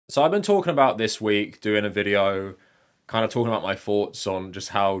So I've been talking about this week doing a video, kind of talking about my thoughts on just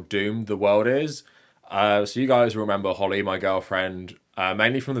how doomed the world is. So you guys remember Hollie, my girlfriend,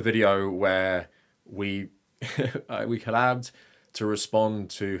 mainly from the video where we we collabed to respond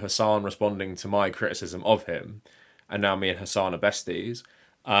to Hassan responding to my criticism of him, and now me and Hassan are besties.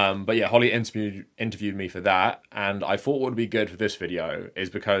 But yeah, Hollie interviewed me for that, and I thought what would be good for this video is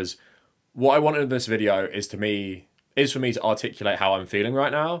because what I wanted in this video is for me to articulate how I'm feeling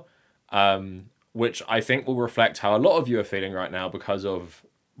right now, which I think will reflect how a lot of you are feeling right now because of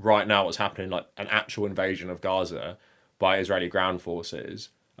right now what's happening, like an actual invasion of Gaza by Israeli ground forces,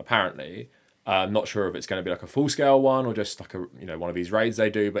 apparently. I'm not sure if it's going to be like a full scale one or just like one of these raids they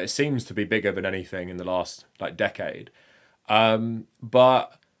do, but it seems to be bigger than anything in the last like decade.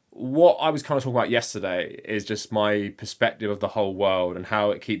 But what I was kind of talking about yesterday is just my perspective of the whole world and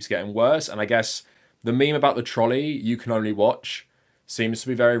how it keeps getting worse. And I guess the meme about the trolley you can only watch seems to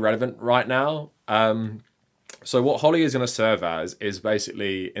be very relevant right now. So what Hollie is going to serve as is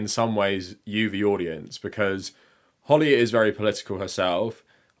basically, in some ways, you, the audience, because Hollie is very political herself.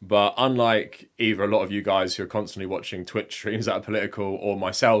 But unlike either a lot of you guys who are constantly watching Twitch streams that are political or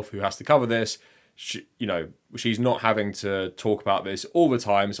myself who has to cover this, she's not having to talk about this all the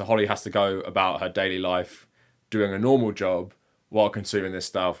time. So Hollie has to go about her daily life doing a normal job while consuming this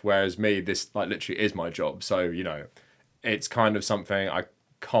stuff. Whereas me, this like literally is my job. So, it's kind of something I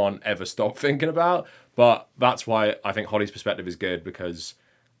can't ever stop thinking about. But that's why I think Hollie's perspective is good because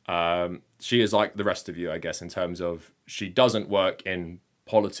she is like the rest of you, I guess, in terms of she doesn't work in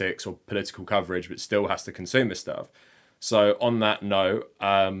politics or political coverage, but still has to consume this stuff. So on that note,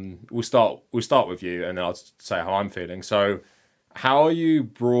 we'll start with you, and then I'll say how I'm feeling. So, how are you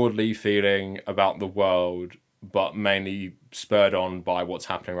broadly feeling about the world, but mainly spurred on by what's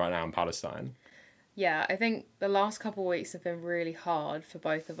happening right now in Palestine? Yeah, I think the last couple of weeks have been really hard for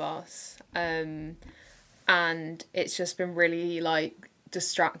both of us, and it's just been really like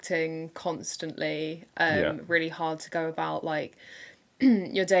distracting constantly. Really hard to go about like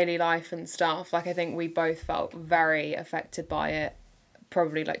your daily life and stuff. Like I think we both felt very affected by it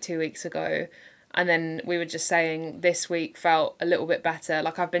probably like 2 weeks ago. And then we were just saying this week felt a little bit better.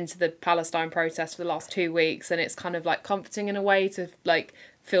 Like I've been to the Palestine protest for the last 2 weeks and it's kind of like comforting in a way to like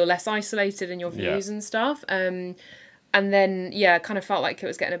feel less isolated in your views and stuff. And then, kind of felt like it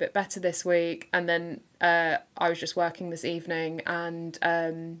was getting a bit better this week. And then I was just working this evening and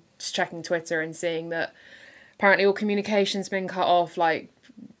just checking Twitter and seeing that apparently all communication's been cut off, like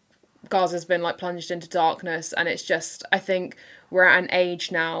Gaza's been like plunged into darkness, and it's just, I think we're at an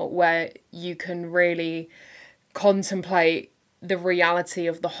age now where you can really contemplate the reality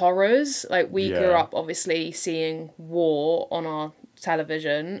of the horrors. Like we grew up obviously seeing war on our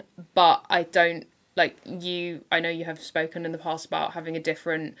television, but I know you have spoken in the past about having a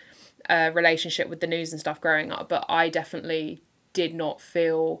different relationship with the news and stuff growing up, but I definitely did not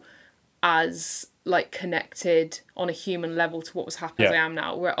feel as like connected on a human level to what was happening as I am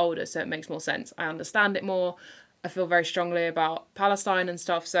now. We're older, so it makes more sense. I understand it more. I feel very strongly about Palestine and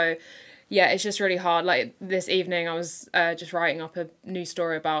stuff. So yeah, it's just really hard. Like this evening I was just writing up a news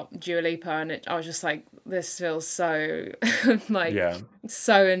story about Dua Lipa, and I was just like, this feels so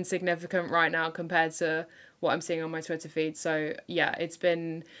so insignificant right now compared to what I'm seeing on my Twitter feed. So yeah, it's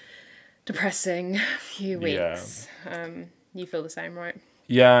been depressing few weeks. You feel the same, right?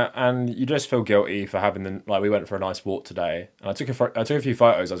 Yeah, and you just feel guilty for having we went for a nice walk today, and I took a few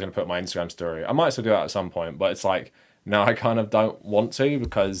photos I was going to put on my Instagram story. I might still do that at some point, but it's like now I kind of don't want to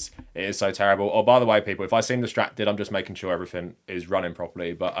because it is so terrible. Oh, by the way, people, if I seem distracted, I'm just making sure everything is running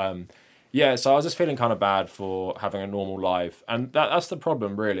properly. But so I was just feeling kind of bad for having a normal life, and that's the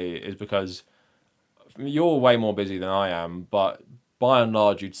problem really, is because you're way more busy than I am, but by and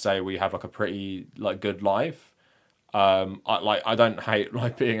large, you'd say we have like a pretty like good life. I don't hate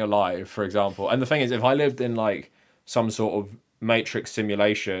like being alive, for example. And the thing is, if I lived in like some sort of matrix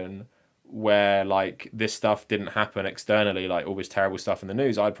simulation where like this stuff didn't happen externally, like all this terrible stuff in the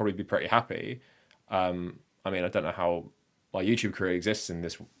news, I'd probably be pretty happy. I mean, I don't know how my YouTube career exists in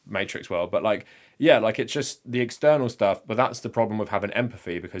this matrix world, but like, it's just the external stuff. But that's the problem with having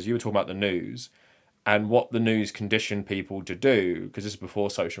empathy, because you were talking about the news. And what the news conditioned people to do, because this is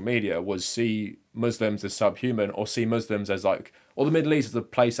before social media, was see Muslims as subhuman, or see Muslims as like, or the Middle East as a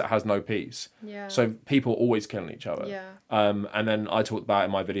place that has no peace. Yeah. So people always killing each other. Yeah. And then I talked about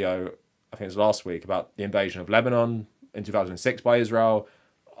in my video, I think it was last week, about the invasion of Lebanon in 2006 by Israel.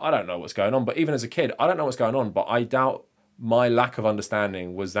 I don't know what's going on, but even as a kid, I don't know what's going on, but I doubt my lack of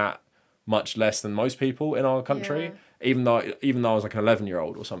understanding was that much less than most people in our country. even though I was like an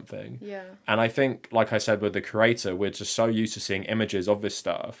 11-year-old or something. Yeah. And I think, like I said, with the creator, we're just so used to seeing images of this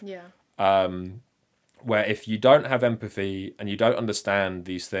stuff. Yeah. Where if you don't have empathy and you don't understand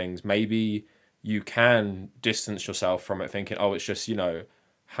these things, maybe you can distance yourself from it, thinking, oh, it's just,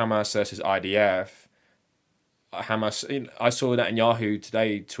 Hamas versus IDF. Hamas. I saw Netanyahu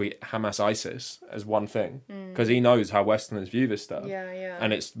today tweet Hamas ISIS as one thing because he knows how Westerners view this stuff. Yeah, yeah.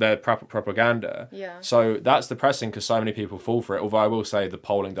 And it's their propaganda. Yeah. So that's depressing because so many people fall for it. Although I will say the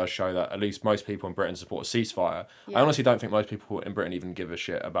polling does show that at least most people in Britain support a ceasefire. Yeah. I honestly don't think most people in Britain even give a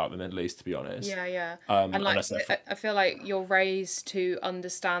shit about the Middle East, to be honest. Yeah, yeah. And like, I feel like you're raised to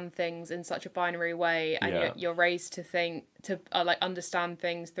understand things in such a binary way, and you're raised to think to understand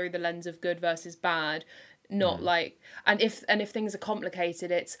things through the lens of good versus bad. Not like, and if things are complicated,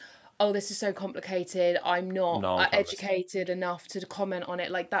 it's, oh, this is so complicated, I'm not educated enough to comment on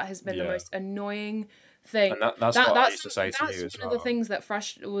it. Like, that has been the most annoying thing. And that's what I used to say to you as well. That's one of the things that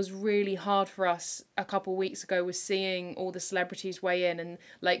was really hard for us a couple of weeks ago, was seeing all the celebrities weigh in, and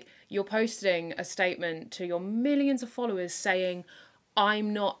like, you're posting a statement to your millions of followers saying,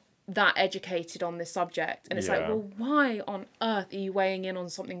 I'm not that educated on this subject, and it's like, well, why on earth are you weighing in on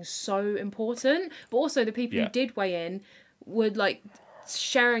something so important? But also the people who did weigh in were like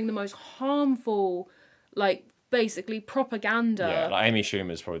sharing the most harmful, like, basically propaganda. Yeah, like Amy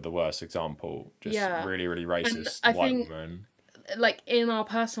Schumer is probably the worst example. Just really, really racist white woman. Like, in our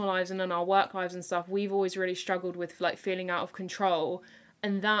personal lives and in our work lives and stuff, we've always really struggled with like feeling out of control,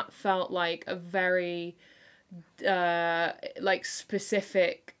 and that felt like a very like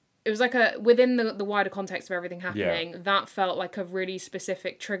specific. It was like within the wider context of everything happening, that felt like a really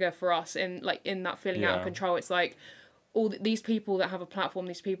specific trigger for us in that feeling out of control. It's like, all these people that have a platform,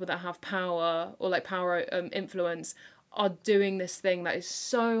 these people that have power or like power influence, are doing this thing that is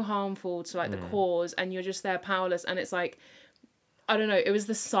so harmful to like the cause, and you're just there powerless. And it's like, I don't know, it was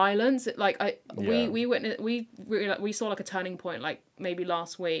the silence. We saw like a turning point, like maybe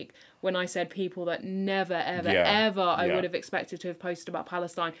last week, when I said people that never ever I would have expected to have posted about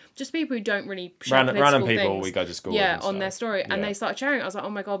Palestine, just people who don't really share random people things, we go to school on their story, and they started sharing. I was like, oh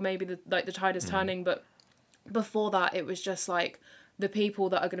my god, maybe the tide is turning. But before that, it was just like, the people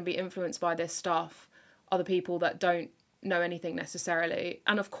that are going to be influenced by this stuff are the people that don't know anything necessarily.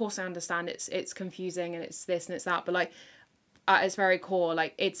 And of course I understand it's confusing and it's this and it's that, but like, at its very core,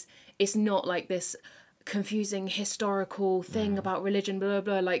 like, it's not like this confusing historical thing about religion, blah blah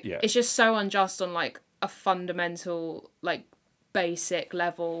blah. Like, it's just so unjust on like a fundamental, like, basic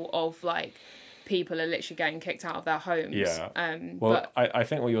level of like, people are literally getting kicked out of their homes. I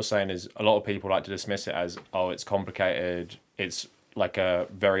think what you're saying is, a lot of people like to dismiss it as, oh, it's complicated, it's like a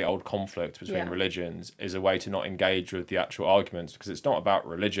very old conflict between religions, is a way to not engage with the actual arguments, because it's not about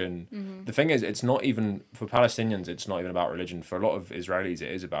religion. The thing is, it's not even, for Palestinians, it's not even about religion. For a lot of Israelis, it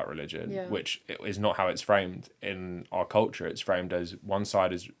is about religion, which is not how it's framed in our culture. It's framed as one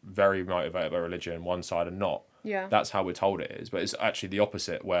side is very motivated by religion, one side are not. That's how we're told it is. But it's actually the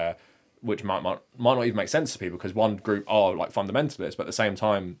opposite, which might not even make sense to people, because one group are like fundamentalists, but at the same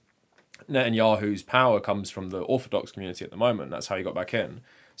time, Netanyahu's power comes from the Orthodox community at the moment. That's how he got back in.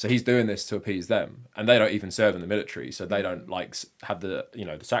 So he's doing this to appease them, and they don't even serve in the military, so they don't like have the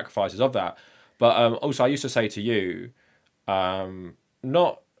the sacrifices of that. But also, I used to say to you,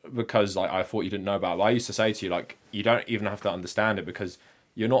 not because like I thought you didn't know about it, but I used to say to you, like, you don't even have to understand it, because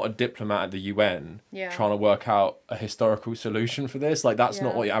you're not a diplomat at the UN trying to work out a historical solution for this. Like, that's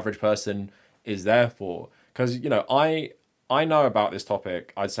not what your average person is there for. Because I know about this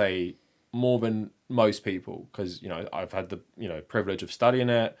topic, I'd say, more than most people, because I've had the privilege of studying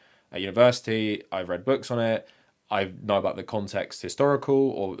it at university. I've read books on it. I know about the context, historical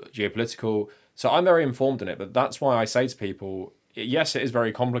or geopolitical. So I'm very informed in it. But that's why I say to people, yes, it is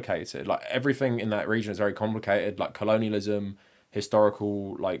very complicated. Like, everything in that region is very complicated, like colonialism,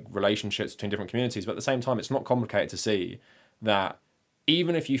 historical like relationships between different communities. But at the same time, it's not complicated to see that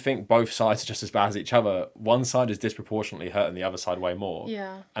even if you think both sides are just as bad as each other, one side is disproportionately hurting the other side way more.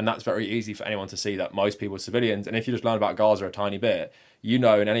 And that's very easy for anyone to see, that most people are civilians. And if you just learn about Gaza a tiny bit, in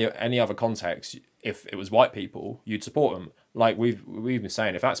any other context, if it was white people, you'd support them. Like we've been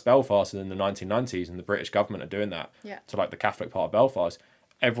saying, if that's Belfast in the 1990s and the British government are doing that to like the Catholic part of Belfast,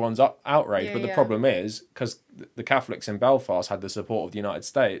 everyone's outraged. But the problem is, because the Catholics in Belfast had the support of the United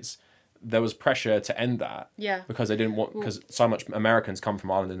States, there was pressure to end that. Because they didn't want, because so much Americans come from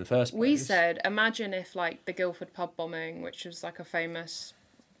Ireland in the first place. We said, imagine if like the Guildford pub bombing, which was like a famous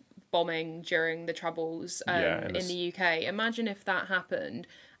bombing during the Troubles in the UK, imagine if that happened,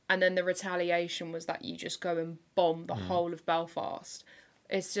 and then the retaliation was that you just go and bomb the whole of Belfast.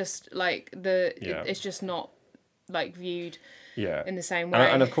 It's just like it's just not like viewed Yeah. in the same way.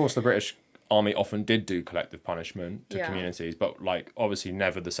 And of course, the British Army often did do collective punishment to Yeah. communities, but like obviously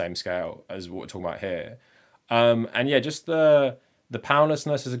never the same scale as what we're talking about here. And yeah, just the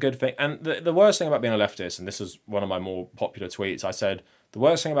powerlessness is a good thing. And the worst thing about being a leftist, and this is one of my more popular tweets, I said, the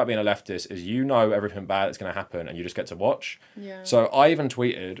worst thing about being a leftist is you know everything bad that's going to happen and you just get to watch. Yeah. So I even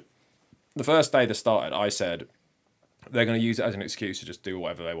tweeted, the first day this started, I said, they're going to use it as an excuse to just do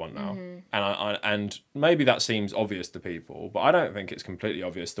whatever they want now. And maybe that seems obvious to people, but I don't think it's completely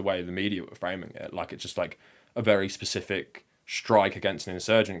obvious the way the media were framing it. Like, it's just like a very specific strike against an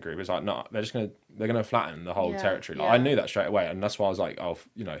insurgent group. It's like, no, they're going to flatten the whole territory. Like, I knew that straight away. And that's why I was like, oh,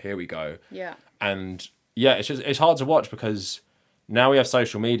 here we go. Yeah. And yeah, it's hard to watch because now we have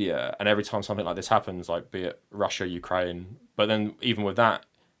social media, and every time something like this happens, like be it Russia, Ukraine, but then even with that,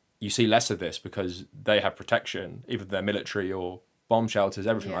 you see less of this because they have protection, either their military or bomb shelters,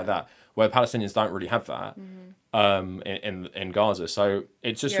 everything like that, where Palestinians don't really have that in Gaza. So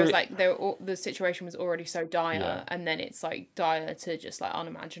it's just really... it's like the situation was already so dire, and then it's like dire to just like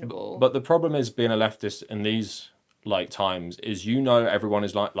unimaginable. But the problem is being a leftist in these like times is everyone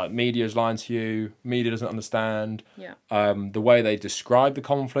is like media is lying to you, media doesn't understand. The way they describe the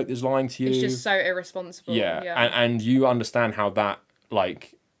conflict is lying to you. It's just so irresponsible. And you understand how that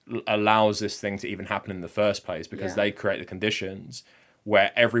like allows this thing to even happen in the first place, because they create the conditions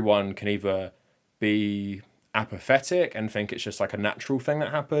where everyone can either be apathetic and think it's just like a natural thing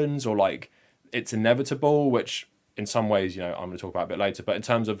that happens, or like it's inevitable, which in some ways, I'm going to talk about a bit later, but in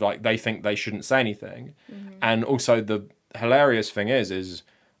terms of like they think they shouldn't say anything. And also the hilarious thing is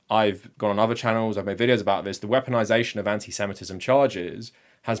I've gone on other channels, I've made videos about this, the weaponization of anti-Semitism charges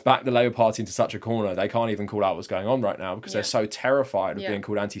has backed the Labour Party into such a corner they can't even call out what's going on right now, because they're so terrified of being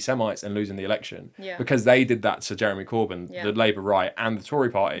called anti-Semites and losing the election. Because they did that to Jeremy Corbyn, the Labour right, and the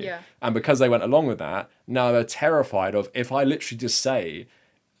Tory party. And because they went along with that, now they're terrified of, if I literally just say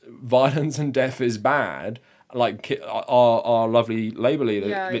violence and death is bad, like our lovely Labour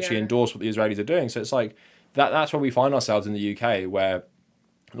leader literally endorsed what the Israelis are doing. So it's like, that's where we find ourselves in the UK, where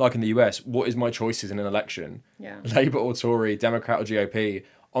like in the US, what is my choices in an election? Labour or Tory, Democrat or GOP.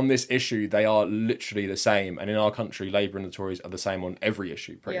 On this issue, they are literally the same. And in our country, Labour and the Tories are the same on every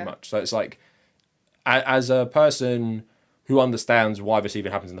issue, pretty much. So it's like, as a person who understands why this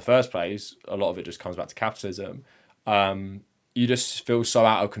even happens in the first place, a lot of it just comes back to capitalism. You just feel so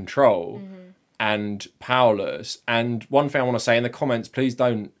out of control and powerless. And one thing I want to say in the comments, please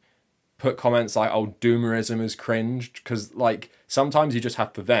don't put comments like, oh, doomerism is cringe, because like sometimes you just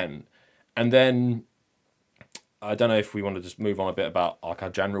have to vent. And then I don't know if we want to just move on a bit about like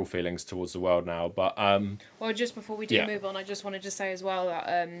our general feelings towards the world now, but well, just before we do move on, I just wanted to say as well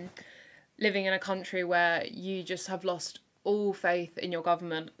that living in a country where you just have lost all faith in your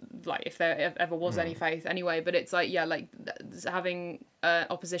government, like if there ever was any faith anyway, but it's like, like having an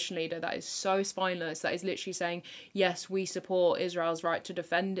opposition leader that is so spineless, that is literally saying, yes, we support Israel's right to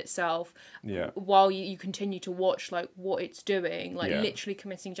defend itself, while you continue to watch like what it's doing, like literally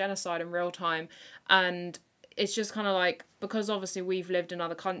committing genocide in real time. And it's just kind of like, because obviously we've lived in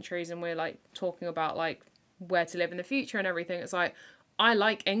other countries and we're like talking about like where to live in the future and everything, it's like, I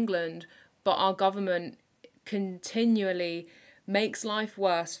like England, but our government continually makes life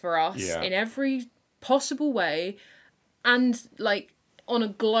worse for us in every possible way, and like in the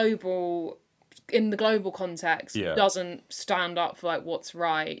global context, doesn't stand up for like what's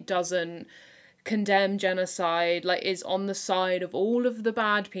right, doesn't condemn genocide, like is on the side of all of the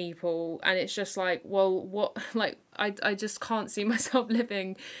bad people. And it's just like, well, what, like I just can't see myself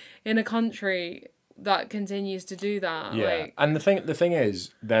living in a country that continues to do that. Like, and the thing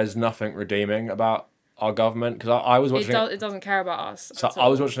is, there's nothing redeeming about our government, because I was watching it doesn't care about us. So I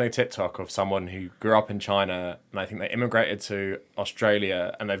was watching a TikTok of someone who grew up in China, and I think they immigrated to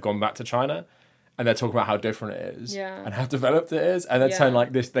Australia and they've gone back to China, and they're talking about how different it is and how developed it is, and they're saying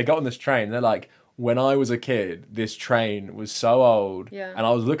like this, they got on this train and they're like, when I was a kid, this train was so old, and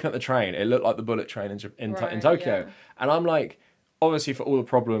I was looking at the train, it looked like the bullet train in Tokyo, and I'm like, obviously for all the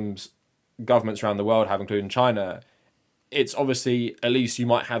problems governments around the world have, including China, it's obviously, at least you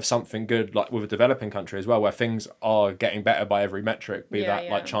might have something good like with a developing country as well, where things are getting better by every metric, be that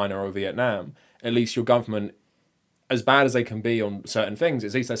like China or Vietnam. At least your government, as bad as they can be on certain things,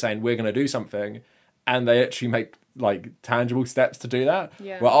 at least they're saying we're going to do something, and they actually make like tangible steps to do that.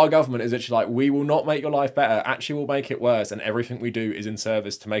 Where our government is actually like, we will not make your life better, actually we'll make it worse, and everything we do is in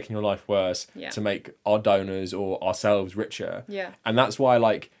service to making your life worse, to make our donors or ourselves richer. And that's why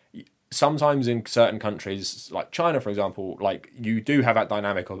like sometimes in certain countries, like China, for example, like you do have that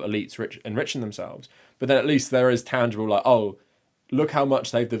dynamic of elites enriching themselves, but then at least there is tangible, like, oh, look how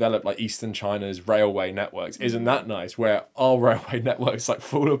much they've developed, like Eastern China's railway networks. Isn't that nice? Where our railway networks like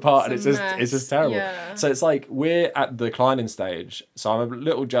fall apart, and it's just terrible. Yeah. So it's like we're at the declining stage. So I'm a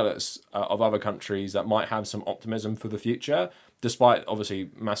little jealous of other countries that might have some optimism for the future, despite obviously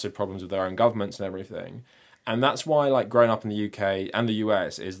massive problems with their own governments and everything. And that's why, like, growing up in the UK and the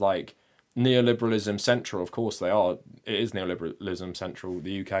US is like neoliberalism central. Of course they are. It is neoliberalism central.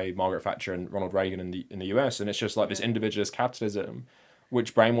 The UK, Margaret Thatcher and Ronald Reagan in the US, and it's just like this individualist capitalism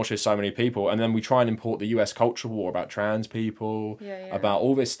which brainwashes so many people. And then we try and import the US culture war about trans people, about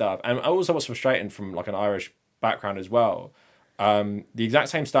all this stuff. And also what's frustrating from like an Irish background as well, the exact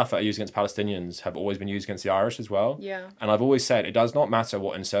same stuff that are used against Palestinians have always been used against the Irish as well. Yeah. And I've always said it does not matter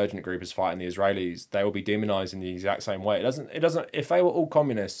what insurgent group is fighting the Israelis; they will be demonized in the exact same way. It doesn't. If they were all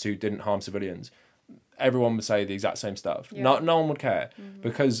communists who didn't harm civilians, everyone would say the exact same stuff. Yeah. No one would care,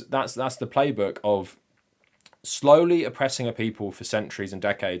 because that's the playbook of slowly oppressing a people for centuries and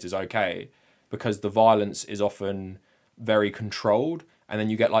decades is okay, because the violence is often very controlled. And then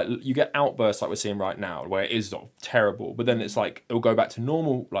you get outbursts like we're seeing right now, where it is terrible, but then it's like it'll go back to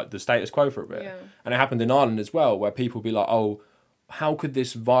normal, like the status quo for a bit. Yeah. And it happened in Ireland as well, where people be like, "Oh, how could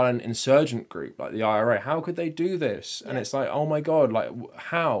this violent insurgent group like the IRA? How could they do this?" And it's like, "Oh my God, like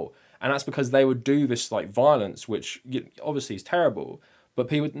how?" And that's because they would do this like violence, which obviously is terrible, but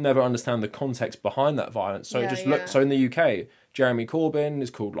people would never understand the context behind that violence. So so in the UK, Jeremy Corbyn is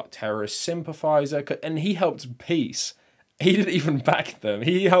called like terrorist sympathiser, and he helped peace. He didn't even back them.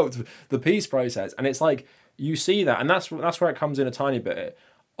 He helped the peace process. And it's like, you see that. And that's where it comes in a tiny bit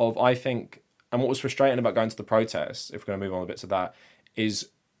of, I think, and what was frustrating about going to the protests, if we're going to move on a bit to that, is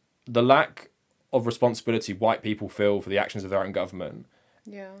the lack of responsibility white people feel for the actions of their own government.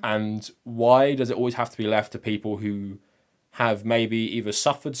 Yeah. And why does it always have to be left to people who have maybe either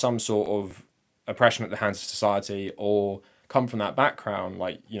suffered some sort of oppression at the hands of society or come from that background?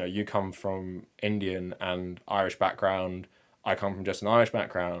 Like, you know, you come from Indian and Irish background, I come from just an Irish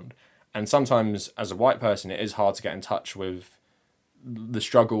background, and sometimes as a white person it is hard to get in touch with the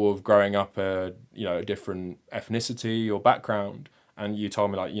struggle of growing up a different ethnicity or background. And you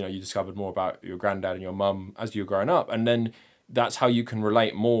told me, like, you know, you discovered more about your granddad and your mum as you were growing up, and then that's how you can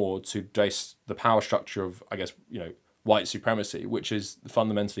relate more to the power structure of, I guess, you know, white supremacy, which is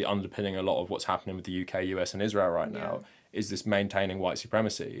fundamentally underpinning a lot of what's happening with the UK, US and Israel right now. Is this maintaining white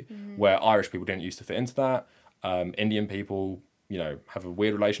supremacy, where Irish people didn't used to fit into that. Indian people, you know, have a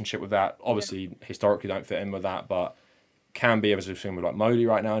weird relationship with that. Obviously, historically don't fit in with that, but can be, as we've seen with like Modi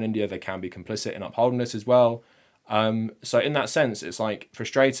right now in India, they can be complicit in upholding this as well. So in that sense, it's like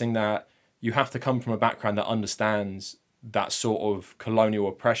frustrating that you have to come from a background that understands that sort of colonial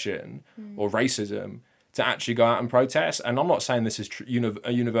oppression or racism to actually go out and protest. And I'm not saying this is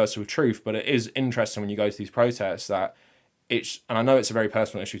a universal truth, but it is interesting when you go to these protests that and I know it's a very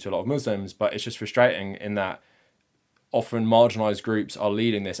personal issue to a lot of Muslims, but it's just frustrating in that often marginalized groups are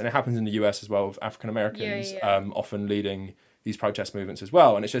leading this. And it happens in the US as well, with African Americans often leading these protest movements as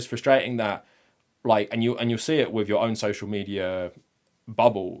well. And it's just frustrating that, like, and you'll see it with your own social media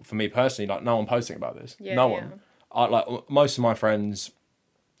bubble. For me personally, like, no one posting about this. No one. Most of my friends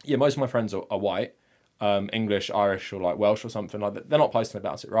are white, English, Irish, or like Welsh or something like that. They're not posting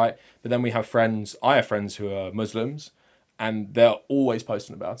about it, right? But then I have friends who are Muslims, and they're always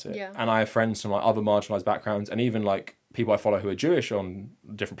posting about it. Yeah. And I have friends from like other marginalized backgrounds, and even like people I follow who are Jewish on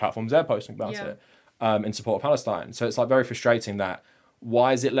different platforms, they're posting about it in support of Palestine. So it's like very frustrating that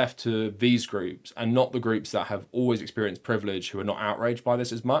why is it left to these groups and not the groups that have always experienced privilege, who are not outraged by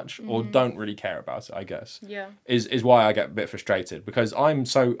this as much or don't really care about it, I guess. Yeah. Is why I get a bit frustrated, because I'm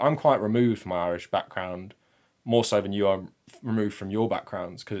quite removed from my Irish background, more so than you are removed from your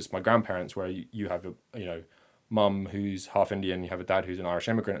backgrounds, because it's my grandparents, where you have a mum who's half Indian, you have a dad who's an Irish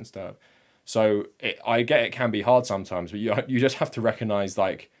immigrant and stuff. So I get it can be hard sometimes, but you just have to recognise,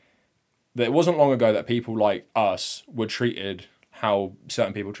 like, that it wasn't long ago that people like us were treated how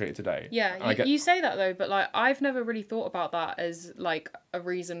certain people treat it today. Yeah, you say that though, but like I've never really thought about that as like a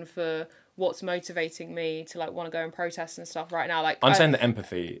reason for what's motivating me to like want to go and protest and stuff right now. Like I'm saying the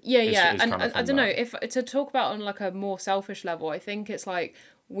empathy. Is and I don't know if to talk about on like a more selfish level. I think it's like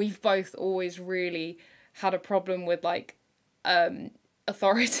we've both always really had a problem with like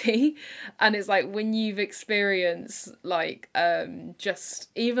authority, and it's like when you've experienced like just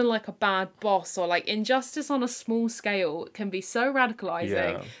even like a bad boss or like injustice on a small scale can be so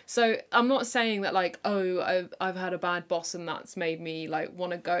radicalizing. So I'm not saying that like, oh, I've had a bad boss and that's made me like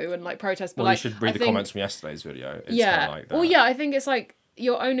want to go and like protest, but like you should read the comments from yesterday's video. It's yeah, like that. Well, yeah, I think it's like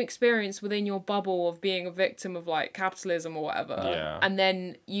your own experience within your bubble of being a victim of like capitalism or whatever, and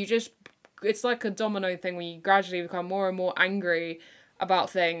then you just it's like a domino thing where you gradually become more and more angry about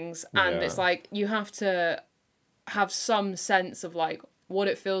things, and it's like you have to have some sense of like what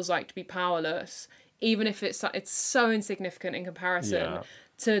it feels like to be powerless, even if it's so insignificant in comparison.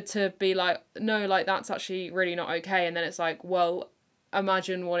 To be like, no, like that's actually really not okay. And then it's like, well,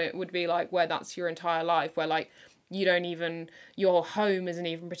 imagine what it would be like where that's your entire life, where like you don't even, your home isn't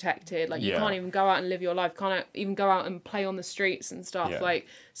even protected, like you can't even go out and live your life, can't even go out and play on the streets and stuff. Like,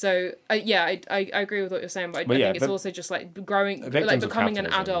 so I agree with what you're saying, but I think it's also just like growing, like becoming an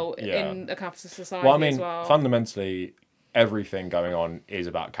adult in a capitalist society. Well, I mean, fundamentally everything going on is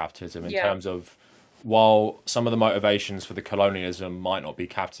about capitalism in terms of, while some of the motivations for the colonialism might not be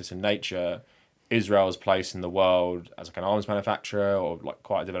capitalist in nature, Israel's place in the world as like an arms manufacturer or like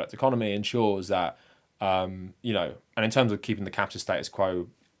quite a developed economy ensures that, you know, and in terms of keeping the capitalist status quo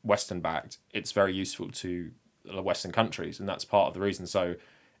Western backed, it's very useful to the Western countries, and that's part of the reason. So,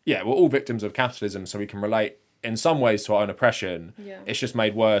 yeah, we're all victims of capitalism, so we can relate in some ways to our own oppression. It's just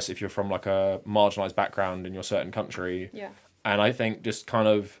made worse if you're from like a marginalized background in your certain country. And I think just kind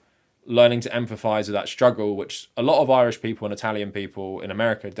of learning to empathize with that struggle, which a lot of Irish people and Italian people in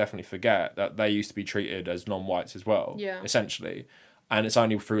America definitely forget, that they used to be treated as non-whites as well, essentially. And it's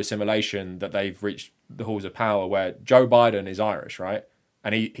only through assimilation that they've reached the halls of power, where Joe Biden is Irish, right?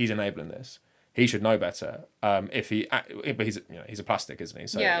 And he's enabling this. He should know better. But he's a plastic, isn't he?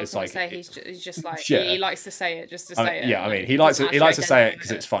 So it's like he's just like he likes to say it just to say it. Yeah, I mean, he likes to say it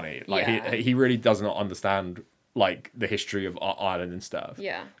because it's funny. Like he really does not understand like the history of Ireland and stuff.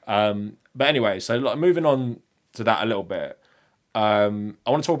 But anyway, so like, moving on to that a little bit, I want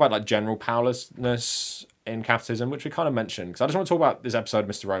to talk about like general powerlessness in capitalism, which we kind of mentioned, because I just want to talk about this episode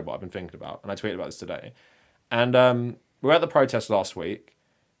of Mr. Robot I've been thinking about, and I tweeted about this today. And we were at the protest last week.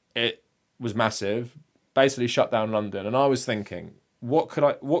 It was massive, basically shut down London, and I was thinking, what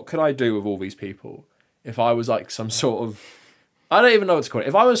could I do with all these people if I was like some sort of, I don't even know what to call it.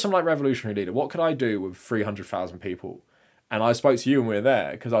 If I was some like revolutionary leader, what could I do with 300,000 people? And I spoke to you when we were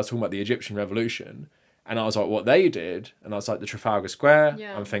there, because I was talking about the Egyptian revolution, and I was like, what they did, and I was like, the Trafalgar Square.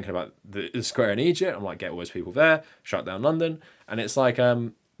 I'm thinking about the square in Egypt. I'm like, get all those people there, shut down London. And it's like,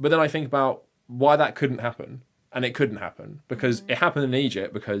 but then I think about why that couldn't happen. And it couldn't happen because it happened in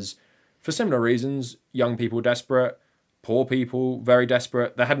Egypt because, for similar reasons, young people desperate, poor people very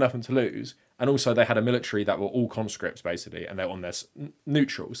desperate, they had nothing to lose. And also they had a military that were all conscripts, basically, and they were on their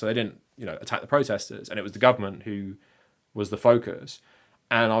neutral. So they didn't, attack the protesters. And it was the government who was the focus.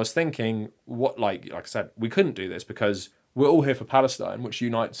 And I was thinking, like I said, we couldn't do this because we're all here for Palestine, which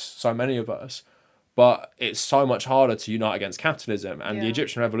unites so many of us. But it's so much harder to unite against capitalism. And the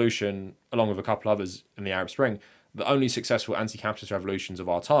Egyptian revolution, along with a couple others in the Arab Spring, the only successful anti-capitalist revolutions of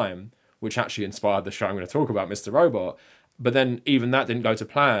our time, which actually inspired the show I'm going to talk about, Mr. Robot. But then even that didn't go to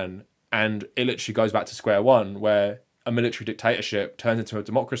plan. And it literally goes back to square one, where a military dictatorship turns into a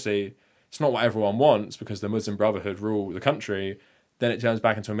democracy. It's not what everyone wants because the Muslim Brotherhood rule the country. Then it turns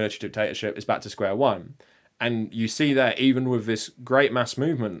back into a military dictatorship. It's back to square one. And you see that even with this great mass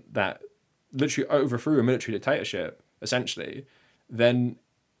movement that literally overthrew a military dictatorship, essentially, then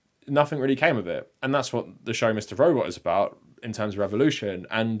nothing really came of it. And that's what the show Mr. Robot is about in terms of revolution.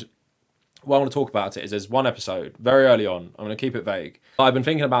 And what I want to talk about it is there's one episode very early on. I'm going to keep it vague. I've been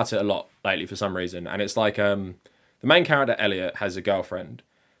thinking about it a lot lately for some reason. And it's like the main character, Elliot, has a girlfriend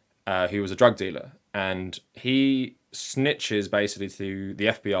who was a drug dealer. And he snitches basically to the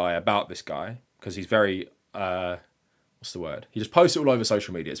FBI about this guy because he's very... what's the word? He just posts it all over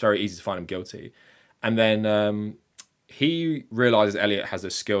social media. It's very easy to find him guilty. And then he realizes Elliot has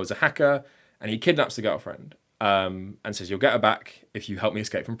a skill as a hacker, and he kidnaps the girlfriend and says, you'll get her back if you help me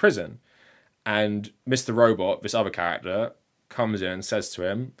escape from prison. And Mr. Robot, this other character, comes in and says to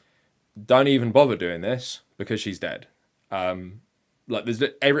him, don't even bother doing this because she's dead. Like there's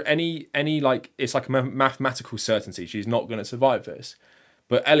any like, it's like a mathematical certainty she's not going to survive this.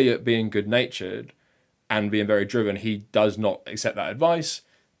 But Elliot, being good-natured and being very driven, he does not accept that advice.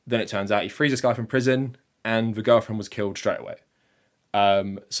 Then it turns out he frees this guy from prison, and the girlfriend was killed straight away.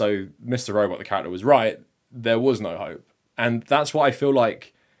 So Mr. Robot, the character, was right. There was no hope. And that's what I feel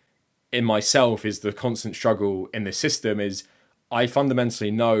like in myself is the constant struggle in this system is I fundamentally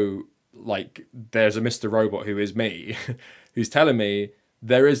know, like, there's a Mr. Robot who is me, who's telling me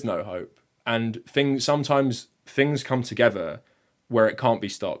there is no hope. And sometimes things come together where it can't be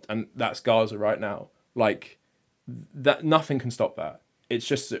stopped. And that's Gaza right now. Like, that nothing can stop that. It's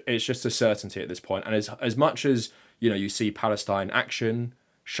just a certainty at this point. And as much as, you see Palestine action,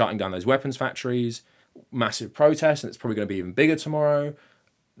 shutting down those weapons factories, massive protests, and it's probably going to be even bigger tomorrow.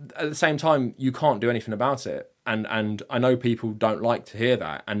 At the same time, you can't do anything about it. And I know people don't like to hear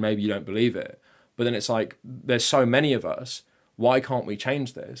that, and maybe you don't believe it, but then it's like, there's so many of us, why can't we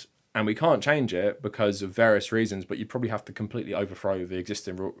change this? And we can't change it because of various reasons, but you probably have to completely overthrow the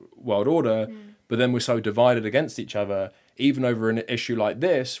existing world order. But then we're so divided against each other, even over an issue like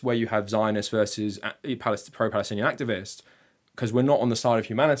this, where you have Zionists versus pro-Palestinian activists, because we're not on the side of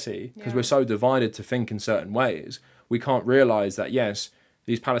humanity, because we're so divided to think in certain ways. We can't realise that, yes,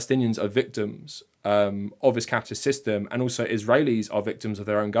 these Palestinians are victims of this capitalist system, and also Israelis are victims of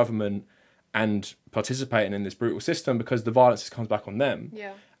their own government and participating in this brutal system because the violence comes back on them.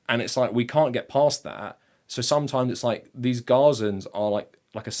 Yeah. And it's like, we can't get past that. So sometimes it's like these Gazans are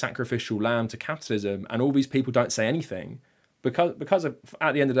like a sacrificial lamb to capitalism, and all these people don't say anything because of,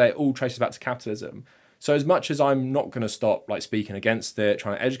 at the end of the day, it all traces back to capitalism. So as much as I'm not going to stop like speaking against it,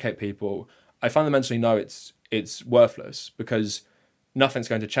 trying to educate people, I fundamentally know it's worthless because nothing's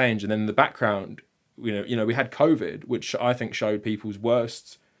going to change. And then in the background, you know, we had COVID, which I think showed people's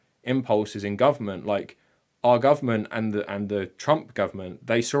worst impulses in government. Like our government and the Trump government,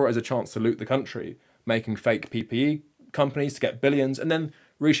 they saw it as a chance to loot the country, making fake PPE companies to get billions. And then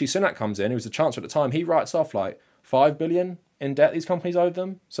Rishi Sunak comes in, who was the chancellor at the time. He writes off like 5 billion in debt these companies owed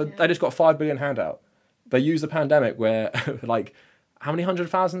them. So they just got 5 billion handout. They used the pandemic where like how many hundred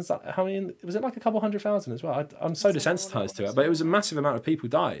thousands? How many was it? Like a couple 100,000 as well. I'm so desensitized to it, but it was a massive amount of people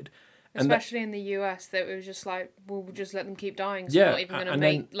died. Especially in the US, that it was just like, we'll just let them keep dying. So not even going to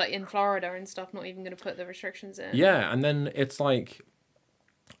make, like in Florida and stuff, not even going to put the restrictions in. Yeah, and then it's like,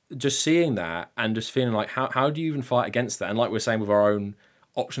 just seeing that and just feeling like, how do you even fight against that? And like we're saying with our own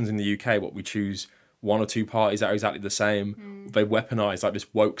options in the UK, what we choose, one or two parties that are exactly the same. They weaponize like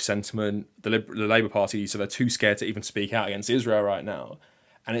this woke sentiment, the Labour Party, so they're too scared to even speak out against Israel right now.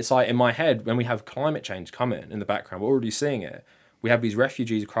 And it's like, in my head, when we have climate change coming in the background, we're already seeing it. We have these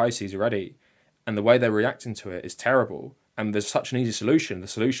refugee crises already, and the way they're reacting to it is terrible. And there's such an easy solution. The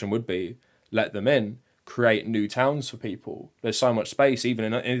solution would be let them in, create new towns for people. There's so much space,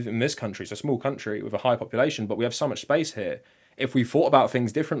 even in this country. It's a small country with a high population, but we have so much space here. If we thought about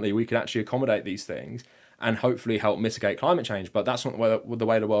things differently, we could actually accommodate these things and hopefully help mitigate climate change. But that's not the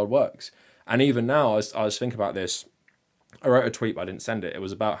way the world works. And even now, as I was thinking about this, I wrote a tweet, but I didn't send it. It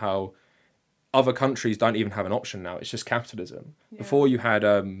was about how other countries don't even have an option now. It's just capitalism. Yeah. Before you had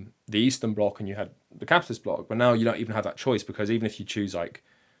the Eastern Bloc and you had the capitalist bloc, but now you don't even have that choice, because even if you choose like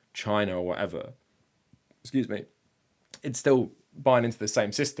China or whatever, excuse me, it's still buying into the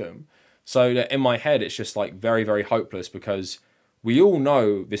same system. So in my head, it's just like very, very hopeless, because we all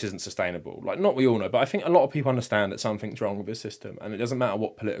know this isn't sustainable. Like, not we all know, but I think a lot of people understand that something's wrong with this system, and it doesn't matter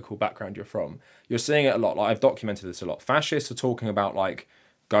what political background you're from. You're seeing it a lot. Like, I've documented this a lot. Fascists are talking about like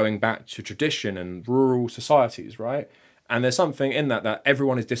going back to tradition and rural societies, right? And there's something in that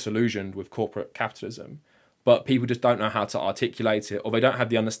everyone is disillusioned with corporate capitalism, but people just don't know how to articulate it, or they don't have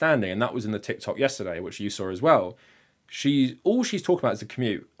the understanding. And that was in the TikTok yesterday, which you saw as well. All she's talking about is the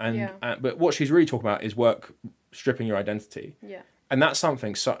commute, but what she's really talking about is work stripping your identity. Yeah. And that's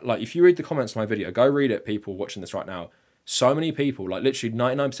something, so like, if you read the comments on my video, go read it, people watching this right now. So many people, like literally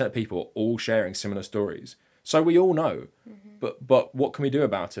 99% of people, are all sharing similar stories. So we all know, but what can we do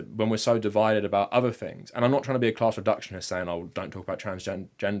about it when we're so divided about other things? And I'm not trying to be a class reductionist saying, oh, don't talk about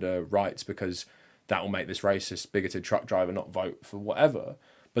transgender rights because that will make this racist, bigoted truck driver not vote for whatever.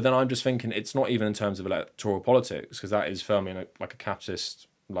 But then I'm just thinking, it's not even in terms of electoral politics, because that is firmly in a capitalist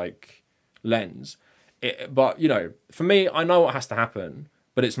like lens. But, you know, for me, I know what has to happen,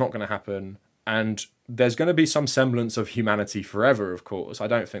 but it's not going to happen. And there's going to be some semblance of humanity forever, of course. I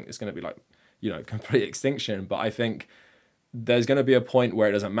don't think it's going to be like, you know, complete extinction, but I think there's going to be a point where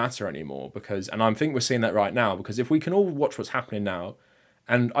it doesn't matter anymore, and I think we're seeing that right now, because if we can all watch what's happening now,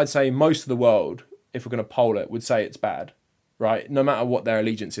 and I'd say most of the world, if we're going to poll it, would say it's bad, right? No matter what their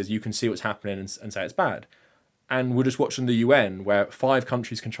allegiance is, you can see what's happening and say it's bad. And we're just watching the UN, where 5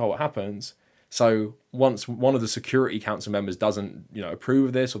 countries control what happens. So once one of the Security Council members doesn't, you know, approve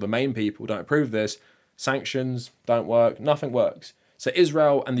of this, or the main people don't approve of this, sanctions don't work, nothing works. So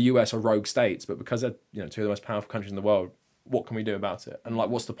Israel and the US are rogue states, but because they're, you know, 2 of the most powerful countries in the world, what can we do about it? And like,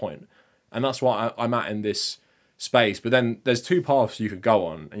 what's the point? And that's why I'm at in this space. But then there's 2 paths you could go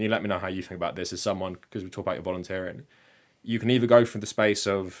on, and you let me know how you think about this as someone, because we talk about your volunteering. You can either go for the space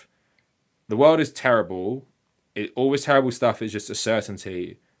of the world is terrible, always terrible stuff is just a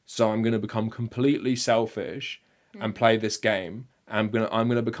certainty, so I'm going to become completely selfish and play this game. I'm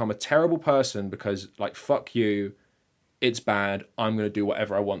gonna become a terrible person because, like, fuck you, it's bad, I'm going to do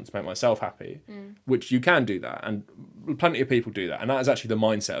whatever I want to make myself happy. Which you can do that, and plenty of people do that, and that is actually the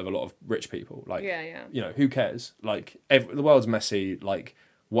mindset of a lot of rich people. Like, you know, who cares? Like, the world's messy, like,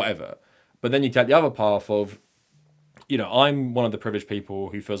 whatever. But then you take the other path of, you know, I'm one of the privileged people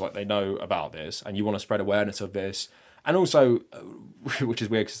who feels like they know about this, and you want to spread awareness of this. And also, which is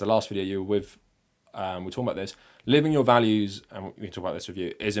weird because the last video you were with, we're talking about this, living your values, and we can talk about this with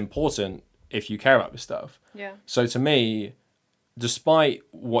you, is important if you care about this stuff. Yeah. So to me, despite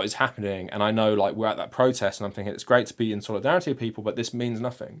what is happening, and I know like we're at that protest and I'm thinking it's great to be in solidarity with people, but this means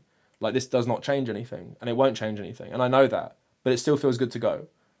nothing. Like this does not change anything, and it won't change anything. And I know that, but it still feels good to go.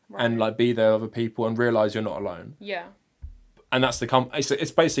 Right. And like be there with other people and realize you're not alone. Yeah. And that's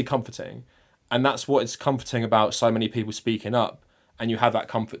it's basically comforting. And that's what it's comforting about so many people speaking up, and you have that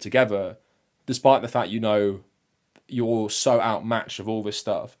comfort together, despite the fact, you know, you're so outmatched of all this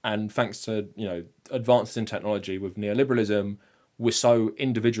stuff. And thanks to, you know, advances in technology with neoliberalism, we're so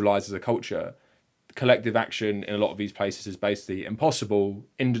individualized as a culture. Collective action in a lot of these places is basically impossible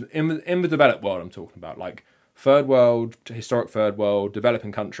in the developed world. I'm talking about like third world, historic third world,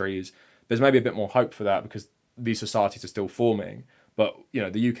 developing countries. There's maybe a bit more hope for that because these societies are still forming. But, you know,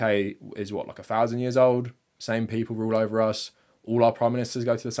 the UK is what, like 1,000 years old? Same people rule over us. All our prime ministers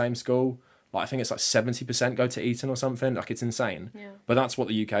go to the same school. Like, I think it's like 70% go to Eton or something. Like, it's insane. Yeah. But that's what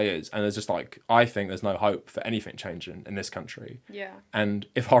the UK is. And there's just like, I think there's no hope for anything changing in this country. Yeah. And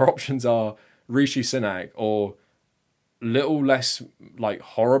if our options are Rishi Sunak or little less like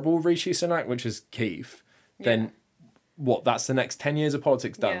horrible Rishi Sunak, which is Keith, then what, that's the next 10 years of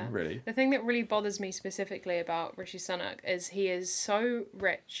politics done, really. The thing that really bothers me specifically about Rishi Sunak is he is so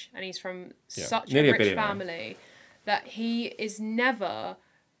rich and he's from such a rich family that he is never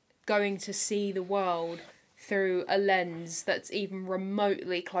going to see the world through a lens that's even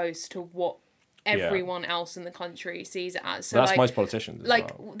remotely close to what everyone else in the country sees it as. So that's like, most politicians as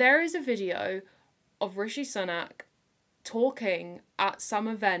well. There is a video of Rishi Sunak talking at some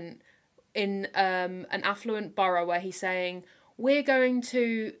event in an affluent borough where he's saying, we're going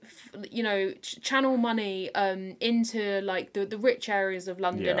to, you know, channel money into like the rich areas of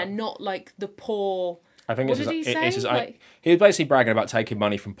London and not like the poor. I think what did he say? He was basically bragging about taking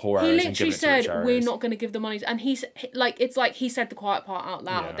money from poor areas and giving it to rich areas. He literally said, we're not going to give the money. And he's like, it's like he said the quiet part out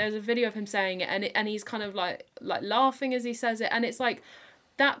loud. Yeah. There's a video of him saying it and he's kind of like laughing as he says it. And it's like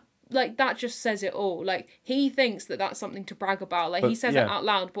that just says it all. Like he thinks that that's something to brag about. Like he says it out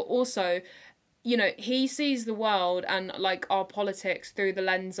loud, but also, you know, he sees the world and like our politics through the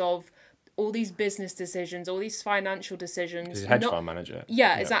lens of all these business decisions, all these financial decisions. He's a hedge fund manager.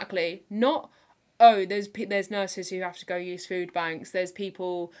 Yeah, exactly. Not, oh, there's nurses who have to go use food banks. There's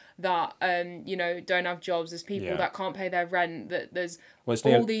people that you know, don't have jobs. There's people that can't pay their rent. That there's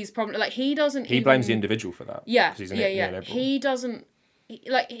all these problems. Like he doesn't. He blames the individual for that. Yeah, He doesn't.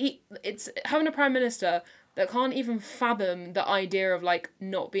 It's having a prime minister that can't even fathom the idea of like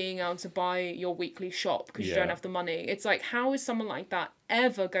not being able to buy your weekly shop because you don't have the money. It's like, how is someone like that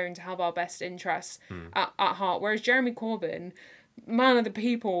ever going to have our best interests at heart? Whereas Jeremy Corbyn, man of the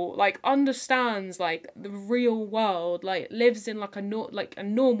people, like understands like the real world, like lives in like a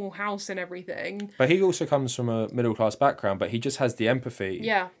normal house and everything. But he also comes from a middle class background, but he just has the empathy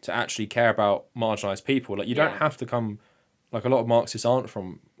to actually care about marginalised people. Like you don't have to come, like a lot of Marxists aren't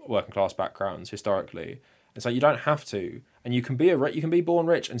from working class backgrounds historically. It's like you don't have to, and you can be born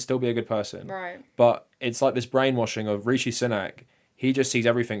rich and still be a good person. Right. But it's like this brainwashing of Rishi Sunak. He just sees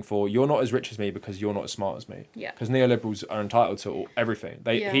everything for, you're not as rich as me because you're not as smart as me. Yeah. Because neoliberals are entitled to everything.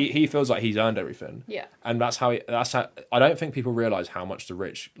 He feels like he's earned everything. Yeah. And that's how I don't think people realise how much the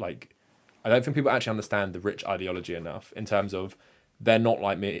rich, like, I don't think people actually understand the rich ideology enough in terms of they're not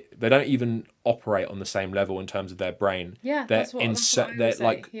like me. They don't even operate on the same level in terms of their brain. Yeah, they're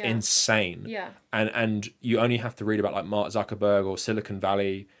insane. Yeah. And you only have to read about like Mark Zuckerberg or Silicon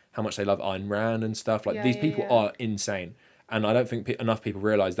Valley, how much they love Ayn Rand and stuff. Like these people are insane. And I don't think enough people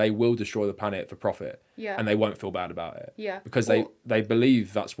realise they will destroy the planet for profit. Yeah. And they won't feel bad about it. Yeah. Because they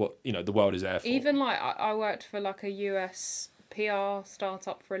believe that's what, you know, the world is there for. Even like I worked for like a US PR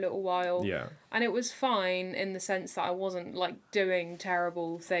startup for a little while. Yeah. And it was fine in the sense that I wasn't like doing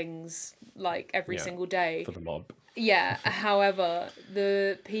terrible things like every single day. For the mob. Yeah. However,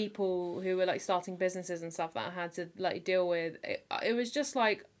 the people who were like starting businesses and stuff that I had to like deal with, it was just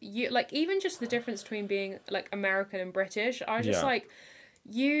like even just the difference between being like American and British. I was just like,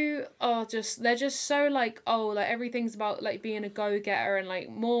 they're just so like, oh, like everything's about like being a go-getter and like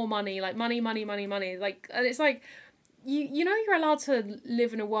more money, like money. Like, and it's like, you know you're allowed to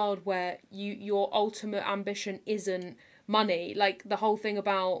live in a world where your ultimate ambition isn't money. Like the whole thing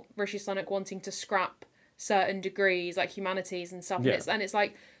about Rishi Sunak wanting to scrap certain degrees like humanities and stuff. Yeah. And it's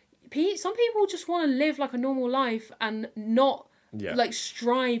like some people just want to live like a normal life and not like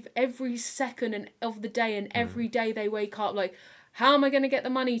strive every second of the day and every day they wake up like, how am I going to get the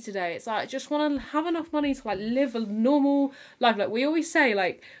money today? It's like, I just want to have enough money to like live a normal life. Like we always say,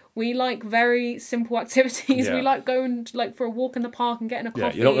 like, we like very simple activities. Yeah. We like going like for a walk in the park and getting a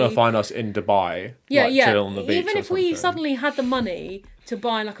coffee. You're not going to find us in Dubai, chilling on the beach. Even or if we something. suddenly had the money to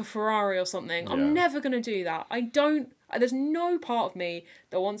buy like a Ferrari or something, I'm never going to do that. There's no part of me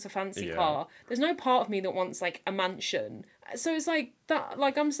that wants a fancy car. There's no part of me that wants like a mansion. So it's like that,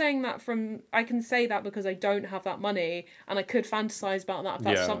 like I'm saying that I can say that because I don't have that money, and I could fantasize about that if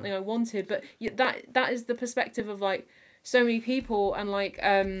that's something I wanted. But that is the perspective of like so many people, and like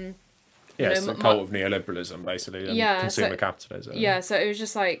it's a cult of neoliberalism basically, and consumer capitalism. So it was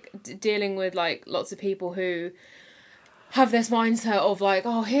just like dealing with like lots of people who have this mindset of like,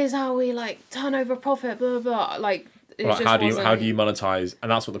 oh, here's how we like turn over profit, blah blah blah. Like, how do you monetize? And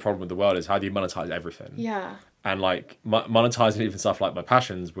that's what the problem with the world is. How do you monetize everything? Yeah. And like monetizing even stuff like my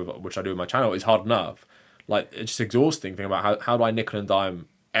passions, which I do with my channel, is hard enough. Like, it's just exhausting thinking about how do I nickel and dime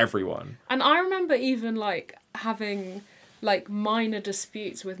everyone. And I remember even like having like minor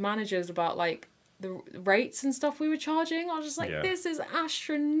disputes with managers about like the rates and stuff we were charging. I was just like, this is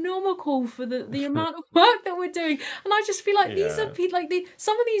astronomical for the amount of work that we're doing. And I just feel like these are people, like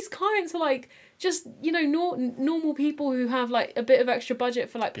some of these clients are like just, you know, normal people who have like a bit of extra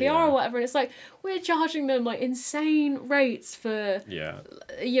budget for like PR or whatever. And it's like, we're charging them like insane rates for,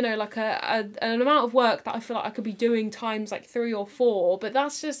 you know, like an amount of work that I feel like I could be doing times like 3 or 4. But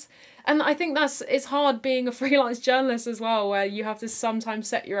that's just, and I think it's hard being a freelance journalist as well, where you have to sometimes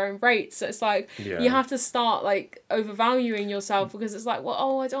set your own rates. So it's like, you have to start like overvaluing yourself, because it's like,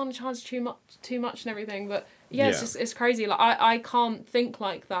 well, I don't want to charge too much and everything. But it's just, it's crazy. Like I can't think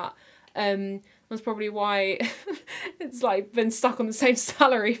like that. That's probably why it's like been stuck on the same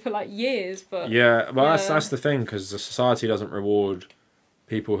salary for like years. But that's the thing, because the society doesn't reward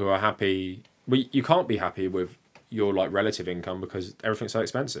people who are happy. Well, you can't be happy with your like relative income because everything's so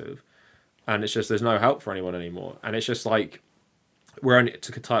expensive, and it's just there's no help for anyone anymore. And it's just like, we're only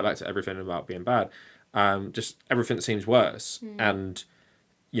to tie it back to everything about being bad. Just everything seems worse. And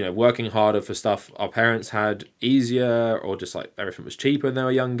you know, working harder for stuff our parents had easier, or just like everything was cheaper when they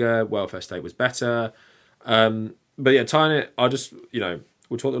were younger, welfare state was better. But tying it,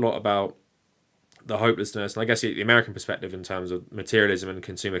 we talked a lot about the hopelessness, and I guess the American perspective in terms of materialism and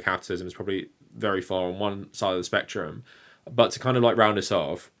consumer capitalism is probably very far on one side of the spectrum. But to kind of like round this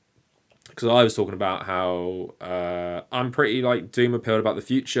off, because I was talking about how I'm pretty like doom pilled about the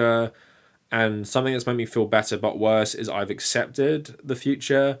future. And something that's made me feel better but worse is I've accepted the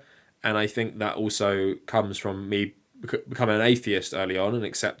future. And I think that also comes from me becoming an atheist early on and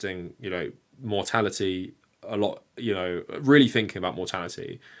accepting, you know, mortality a lot, you know, really thinking about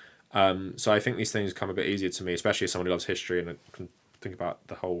mortality. So I think these things come a bit easier to me, especially as someone who loves history and can think about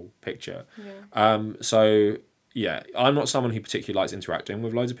the whole picture. I'm not someone who particularly likes interacting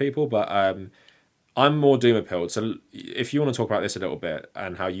with loads of people, but I'm more doom pilled. So if you want to talk about this a little bit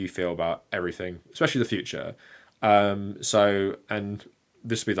and how you feel about everything, especially the future. And this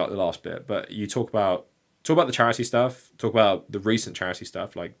will be like the last bit, but you talk about the charity stuff, talk about the recent charity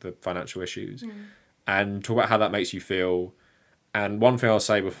stuff, like the financial issues, and talk about how that makes you feel. And one thing I'll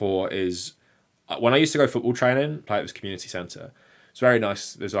say before is when I used to go football training, like it was community centre. It's very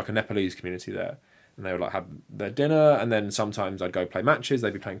nice. There's like a Nepalese community there. And they would like have their dinner, and then sometimes I'd go play matches.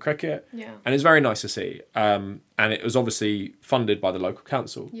 They'd be playing cricket, and it's very nice to see. And it was obviously funded by the local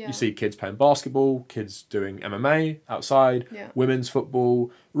council. You see kids playing basketball, kids doing MMA outside, women's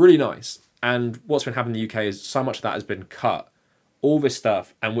football, really nice. And what's been happening in the UK is so much of that has been cut. All this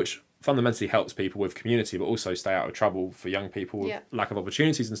stuff, and which fundamentally helps people with community, but also stay out of trouble for young people with lack of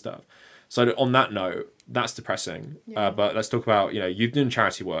opportunities and stuff. So on that note, that's depressing. But let's talk about, you know, you've done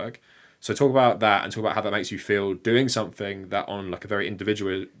charity work. So talk about that and talk about how that makes you feel doing something that on like a very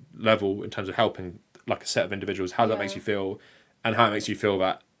individual level in terms of helping like a set of individuals, how that makes you feel, and how it makes you feel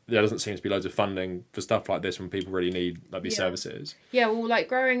that there doesn't seem to be loads of funding for stuff like this when people really need like these services. Yeah, well, like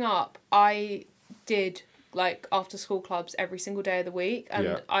growing up, I did like after school clubs every single day of the week,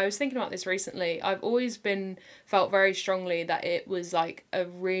 and I was thinking about this recently. I've always felt very strongly that it was like a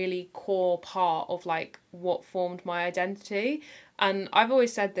really core part of like what formed my identity. And I've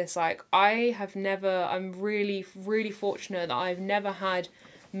always said this, like, I'm really, really fortunate that I've never had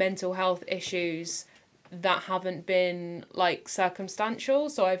mental health issues that haven't been, like,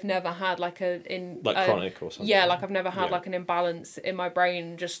 circumstantial. So I've never had, like, chronic or something. Yeah, like, I've never had, like, an imbalance in my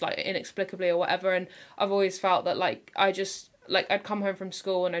brain, just, like, inexplicably or whatever. And I've always felt that, like, I'd come home from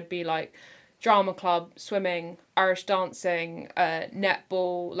school and I'd be, like, drama club, swimming, Irish dancing,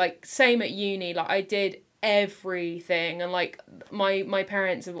 netball, like, same at uni. Like, I did everything, and like my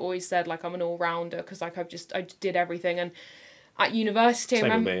parents have always said like I'm an all-rounder because like I did everything, and at university. Same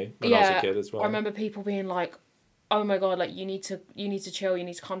I remember, with me when I was a kid as well. I remember people being like, "Oh my God, like you need to chill, you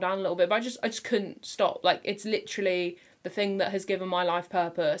need to calm down a little bit." But I just couldn't stop. Like it's literally the thing that has given my life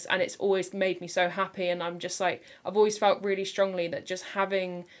purpose, and it's always made me so happy. And I'm just like, I've always felt really strongly that just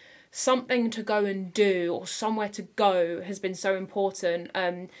having something to go and do or somewhere to go has been so important.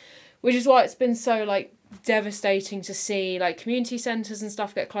 Which is why it's been so like devastating to see like community centres and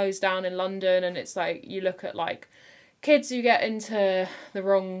stuff get closed down in London, and it's like you look at like kids who get into the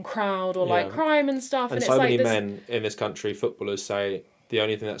wrong crowd or like crime and stuff, and it's so like many men in this country, footballers, say the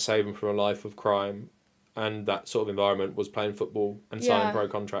only thing that saved them from a life of crime and that sort of environment was playing football and signing pro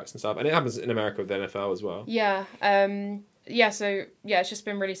contracts and stuff. And it happens in America with the NFL as well. So it's just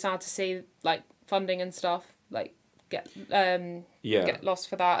been really sad to see like funding and stuff like get lost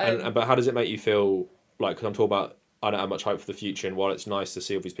for that. But how does it make you feel? Like, because I'm talking about, I don't have much hope for the future, and while it's nice to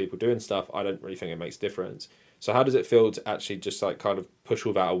see all these people doing stuff, I don't really think it makes a difference. So how does it feel to actually just like kind of push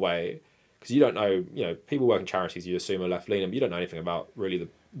all that away? Because you don't know, people work in charities you assume are left leaning, but you don't know anything about really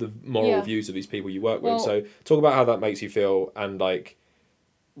the moral views of these people you work with. So talk about how that makes you feel, and like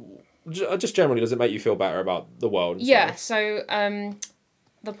just generally, does it make you feel better about the world? And stuff? So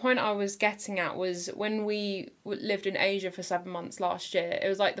the point I was getting at was when we lived in Asia for 7 months last year, it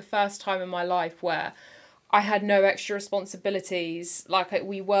was like the first time in my life where I had no extra responsibilities. Like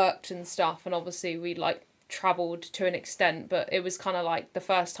we worked and stuff, and obviously we like travelled to an extent, but it was kind of like the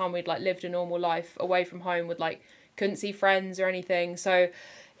first time we'd like lived a normal life away from home with like couldn't see friends or anything. So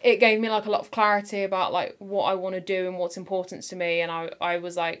it gave me like a lot of clarity about like what I want to do and what's important to me. And I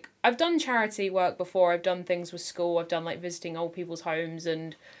was like, I've done charity work before, I've done things with school, I've done like visiting old people's homes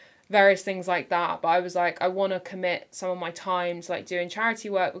and various things like that, but I was like, I want to commit some of my time to like doing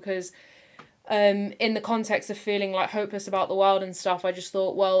charity work because in the context of feeling like hopeless about the world and stuff, I just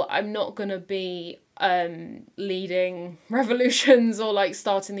thought, well, I'm not gonna be leading revolutions or like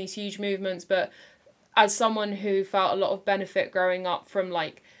starting these huge movements, but as someone who felt a lot of benefit growing up from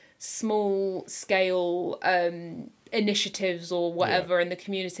like small scale initiatives or whatever in the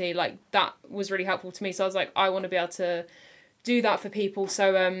community, like that was really helpful to me. So I was like, I want to be able to do that for people.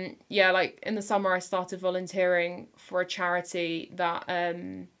 So like in the summer I started volunteering for a charity that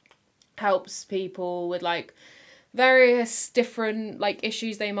helps people with like various different like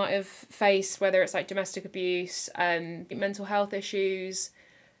issues they might have faced, whether it's like domestic abuse, mental health issues,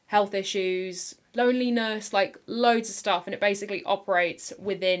 loneliness, like loads of stuff. And it basically operates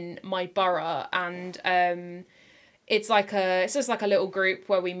within my borough, and it's just like a little group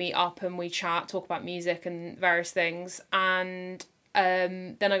where we meet up and we chat, talk about music and various things. And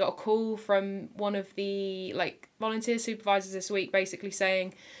then I got a call from one of the like volunteer supervisors this week basically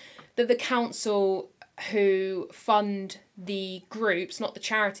saying that the council who fund the groups, not the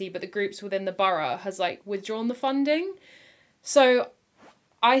charity, but the groups within the borough, has like withdrawn the funding. So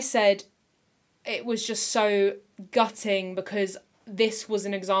I said it was just so gutting because this was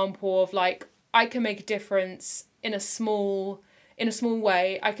an example of like, I can make a difference in a small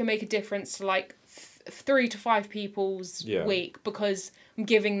way. I can make a difference to like 3 to 5 people's week because I'm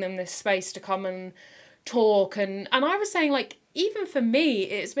giving them this space to come and talk. And I was saying like, even for me,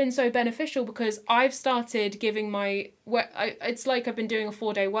 it's been so beneficial because I've started giving it's like I've been doing a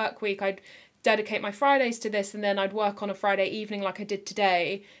 4-day work week. I'd dedicate my Fridays to this, and then I'd work on a Friday evening like I did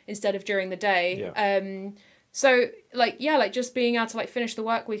today instead of during the day. So like just being able to like finish the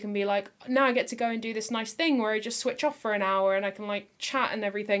work week and be like, now I get to go and do this nice thing where I just switch off for an hour and I can like chat and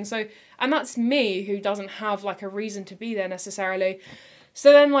everything. So, and that's me who doesn't have like a reason to be there necessarily.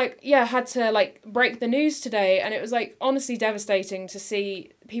 So then like, had to like break the news today, and it was like honestly devastating to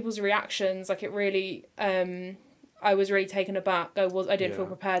see people's reactions. Like it really, I was really taken aback. I didn't feel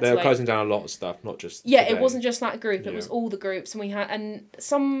prepared. They were closing down a lot of stuff, not just today. It wasn't just that group. It was all the groups, and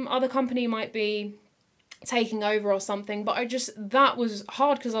some other company might be taking over or something. But that was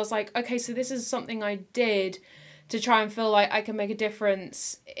hard because I was like, okay, so this is something I did to try and feel like I can make a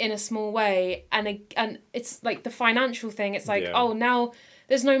difference in a small way. And it's like the financial thing. It's like, oh, now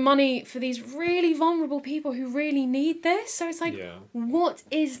there's no money for these really vulnerable people who really need this. So it's like, what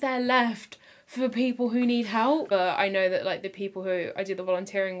is there left for people who need help? But I know that like the people who I do the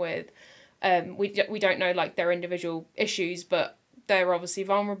volunteering with, we don't know like their individual issues, but they're obviously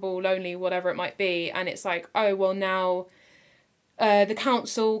vulnerable, lonely, whatever it might be. And it's like, oh, well now the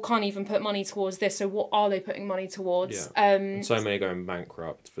council can't even put money towards this, so what are they putting money towards? And so many going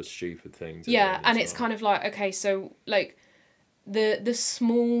bankrupt for stupid things. And it's kind of like, okay, so like the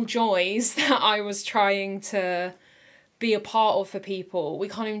small joys that I was trying to be a part of for people, we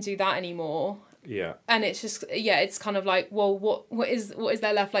can't even do that anymore. And it's just it's kind of like, well, what is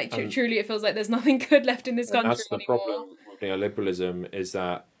there left? Like truly it feels like there's nothing good left in this country that's the anymore. problem with neoliberalism is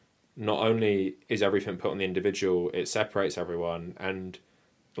that not only is everything put on the individual, it separates everyone. And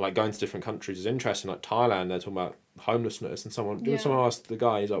like going to different countries is interesting. Like Thailand, they're talking about homelessness, and someone asked the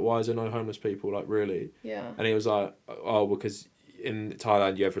guy, he's like, "Why is there no homeless people? Like, really?" Yeah. And he was like, "Oh, because in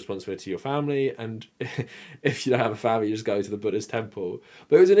Thailand you have responsibility to your family, and if you don't have a family, you just go to the Buddhist temple."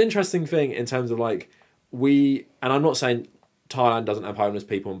 But it was an interesting thing in terms of like and I'm not saying Thailand doesn't have homeless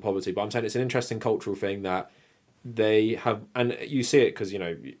people and poverty, but I'm saying it's an interesting cultural thing that they have, and you see it because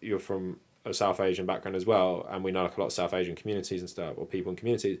you're from a South Asian background as well, and we know like a lot of South Asian communities and stuff, or people in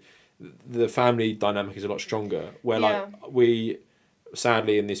communities. The family dynamic is a lot stronger. Where like we,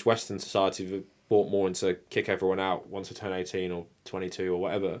 sadly, in this Western society, have bought more into kick everyone out once they turn 18 or 22 or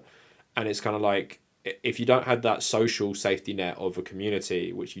whatever, and it's kind of like if you don't have that social safety net of a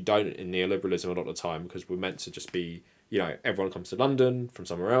community, which you don't in neoliberalism a lot of the time, because we're meant to just be, everyone comes to London from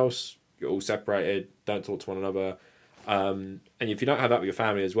somewhere else, you're all separated, don't talk to one another. And if you don't have that with your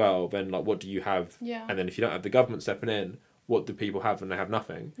family as well, then like what do you have? Yeah. And then if you don't have the government stepping in, what do people have when they have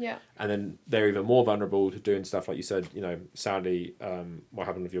nothing? Yeah. And then they're even more vulnerable to doing stuff like you said, sadly, what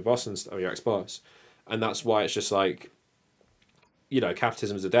happened with your boss or your ex-boss. And that's why it's just like,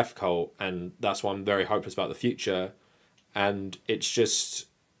 capitalism is a death cult, and that's why I'm very hopeless about the future. And it's just,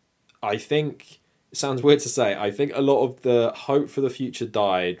 I think, it sounds weird to say, I think a lot of the hope for the future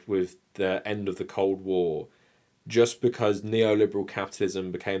died with the end of the Cold War, just because neoliberal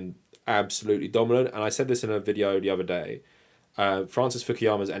capitalism became absolutely dominant. And I said this in a video the other day. Francis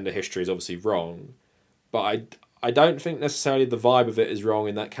Fukuyama's End of History is obviously wrong, but I don't think necessarily the vibe of it is wrong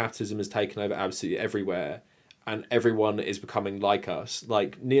in that capitalism has taken over absolutely everywhere, and everyone is becoming like us.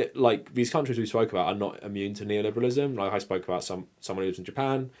 Like these countries we spoke about are not immune to neoliberalism. Like I spoke about someone who was in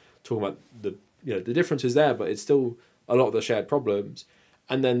Japan, talking about the differences there, but it's still a lot of the shared problems.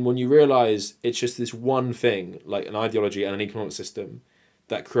 And then when you realise it's just this one thing, like an ideology and an economic system,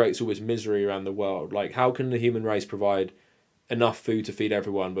 that creates all this misery around the world. Like, how can the human race provide enough food to feed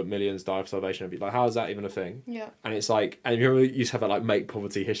everyone, but millions die of starvation? Like, how is that even a thing? Yeah. And it's like, and you remember you used to have that like make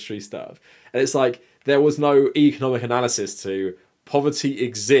poverty history stuff, and it's like there was no economic analysis to poverty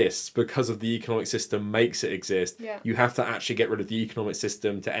exists because of the economic system makes it exist. Yeah. You have to actually get rid of the economic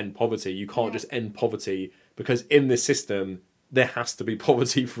system to end poverty. You can't just end poverty because in this system there has to be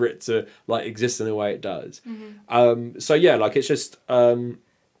poverty for it to like exist in the way it does. Mm-hmm. So yeah, like it's just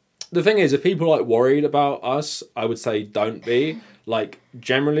the thing is, if people are like worried about us, I would say don't be. Like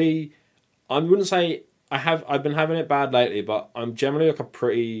generally, I wouldn't say I've been having it bad lately, but I'm generally like a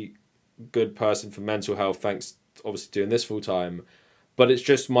pretty good person for mental health, thanks to obviously doing this full time. But it's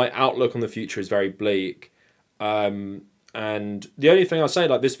just my outlook on the future is very bleak. And the only thing I'll say,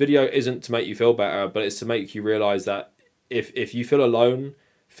 like this video isn't to make you feel better, but it's to make you realise that if you feel alone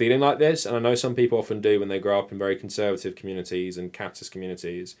feeling like this, and I know some people often do when they grow up in very conservative communities and capitalist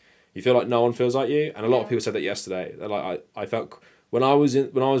communities, you feel like no one feels like you. And a lot of people said that yesterday. They're like, I felt when I was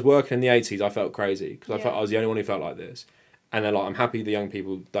working in the 80s, I felt crazy because I felt I was the only one who felt like this. And they're like, I'm happy the young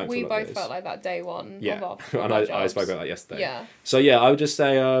people don't feel like this. We both felt like that day one. Yeah, of our and I spoke about that yesterday. Yeah. So yeah, I would just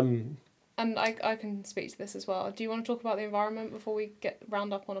say. And I can speak to this as well. Do you want to talk about the environment before we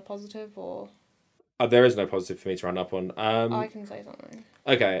round up on a positive, or? There is no positive for me to round up on. I can say something.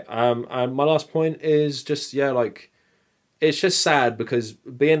 Okay. And my last point is just like, it's just sad because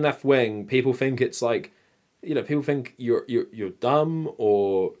being left wing, people think it's like, people think you're dumb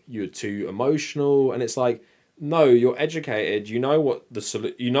or you're too emotional, and it's like, no, you're educated. You know what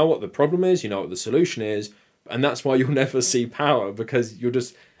the problem is. You know what the solution is, and that's why you'll never see power, because you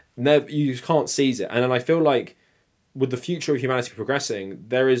can't seize it. And then I feel like with the future of humanity progressing,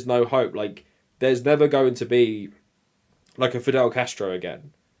 there is no hope. Like, there's never going to be like a Fidel Castro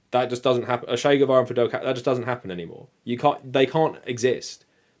again. That just doesn't happen. A Che Guevara and Fidel Castro, that just doesn't happen anymore. They can't exist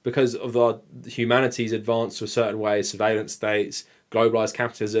because of humanity's advance to a certain way, surveillance states, globalized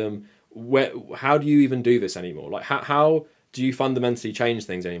capitalism. How do you even do this anymore? Like, how do you fundamentally change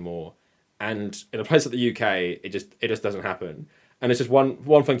things anymore? And in a place like the UK, it just doesn't happen. And it's just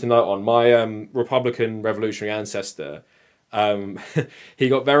one thing to note on. My Republican revolutionary ancestor, he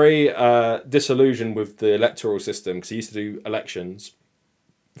got very disillusioned with the electoral system because he used to do elections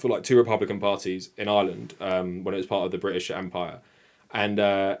for like two Republican parties in Ireland when it was part of the British Empire.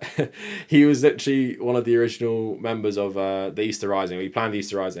 And he was literally one of the original members of the Easter Rising. He planned the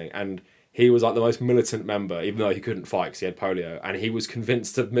Easter Rising, and he was like the most militant member, even though he couldn't fight because he had polio. And he was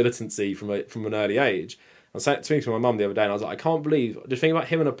convinced of militancy from an early age. I was speaking to my mum the other day, and I was like, I can't believe, just think about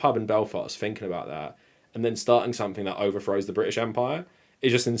him in a pub in Belfast thinking about that, and then starting something that overthrows the British Empire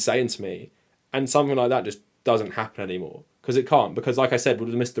is just insane to me. And something like that just doesn't happen anymore because it can't. Because like I said,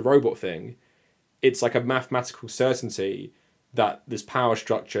 with the Mr. Robot thing, it's like a mathematical certainty that this power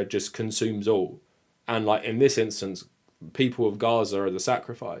structure just consumes all. And like in this instance, people of Gaza are the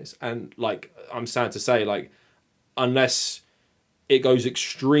sacrifice. And like, I'm sad to say, like, unless it goes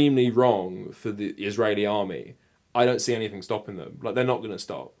extremely wrong for the Israeli army, I don't see anything stopping them. Like, they're not going to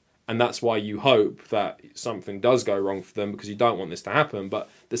stop. And that's why you hope that something does go wrong for them, because you don't want this to happen. But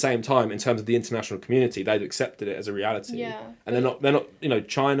at the same time, in terms of the international community, they've accepted it as a reality. Yeah. And they're not, you know,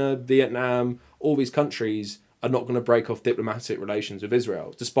 China, Vietnam, all these countries are not going to break off diplomatic relations with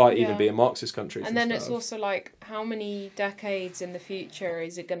Israel, despite even being Marxist countries. And then stuff. It's also like, how many decades in the future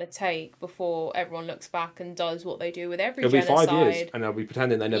is it going to take before everyone looks back and does what they do with every genocide? It'll be 5 years, and they'll be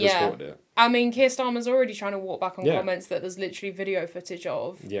pretending they never supported it. I mean, Keir Starmer's already trying to walk back on comments that there's literally video footage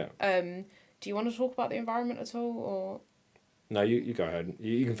of. Yeah. Do you want to talk about the environment at all, or...? No, you go ahead.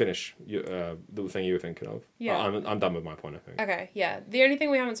 You can finish the thing you were thinking of. Yeah. I'm done with my point, I think. Okay, yeah. The only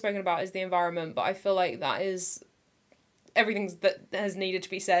thing we haven't spoken about is the environment, but I feel like that is... everything that has needed to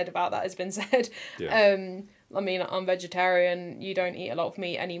be said about that has been said. Yeah. I mean, I'm vegetarian. You don't eat a lot of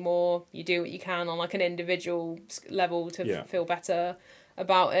meat anymore. You do what you can on like an individual level to feel better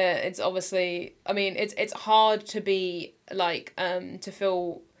about it. It's obviously... I mean, it's hard to be like... to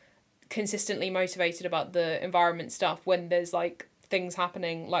feel consistently motivated about the environment stuff when there's like things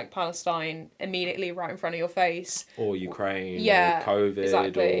happening like Palestine immediately right in front of your face, or Ukraine, or COVID,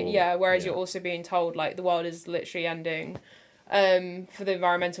 exactly, whereas you're also being told like the world is literally ending for the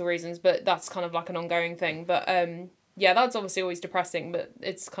environmental reasons, but that's kind of like an ongoing thing. But that's obviously always depressing, but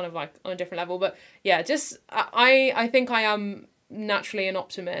it's kind of like on a different level. But yeah, just I think I am naturally an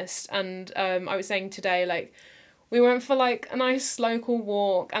optimist, and I was saying today, like, we went for like a nice local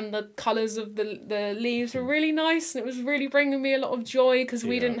walk, and the colours of the leaves were really nice, and it was really bringing me a lot of joy, because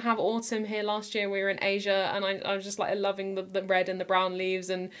we didn't have autumn here last year. We were in Asia, and I was just like loving the red and the brown leaves,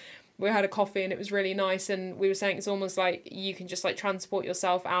 and we had a coffee and it was really nice. And we were saying it's almost like you can just like transport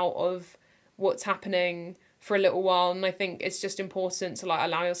yourself out of what's happening for a little while, and I think it's just important to like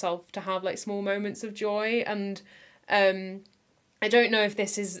allow yourself to have like small moments of joy. And I don't know if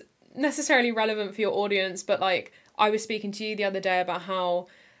this is necessarily relevant for your audience, but like I was speaking to you the other day about how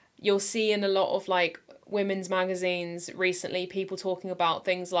you'll see in a lot of like women's magazines recently people talking about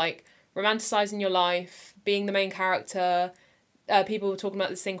things like romanticizing your life, being the main character. People were talking about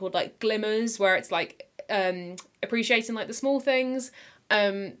this thing called like glimmers, where it's like appreciating like the small things.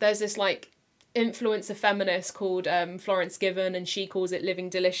 There's this like influencer feminist called Florence Given, and she calls it living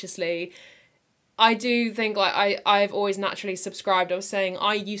deliciously. I do think like I've always naturally subscribed. I was saying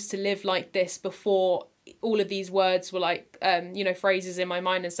I used to live like this before all of these words were like phrases in my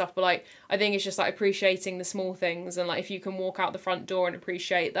mind and stuff, but like I think it's just like appreciating the small things, and like if you can walk out the front door and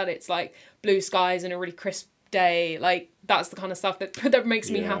appreciate that it's like blue skies and a really crisp day, like that's the kind of stuff that makes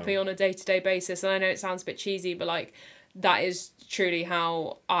me happy on a day-to-day basis. And I know it sounds a bit cheesy, but like that is truly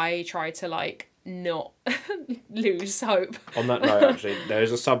how I try to like not lose hope. On that note, actually, there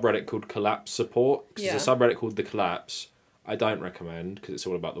is a subreddit called Collapse Support, because there's a subreddit called The Collapse. I don't recommend, because it's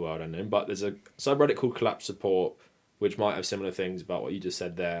all about the world ending, but there's a subreddit called Collapse Support, which might have similar things about what you just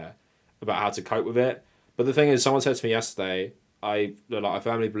said there, about how to cope with it. But the thing is, someone said to me yesterday, I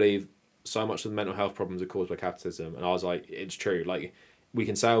firmly believe so much of the mental health problems are caused by capitalism, and I was like, it's true. Like, we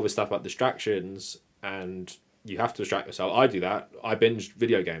can say all this stuff about distractions, and you have to distract yourself. I do that. I binge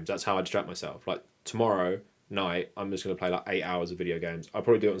video games. That's how I distract myself. Like, tomorrow night, I'm just going to play like 8 hours of video games. I'll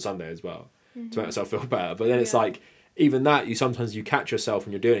probably do it on Sunday as well, to make myself feel better. But then it's like, even that, you catch yourself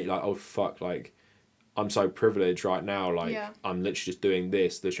when you're doing it, you're like, oh fuck, like I'm so privileged right now, like I'm literally just doing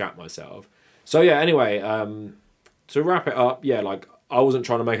this to distract myself. So yeah, anyway, to wrap it up, like I wasn't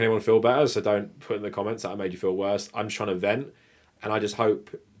trying to make anyone feel better, so don't put in the comments that I made you feel worse. I'm just trying to vent, and I just hope,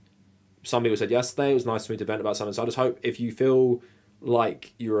 some people said yesterday it was nice for me to vent about something, so I just hope if you feel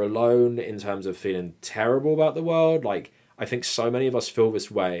like you're alone in terms of feeling terrible about the world, like I think so many of us feel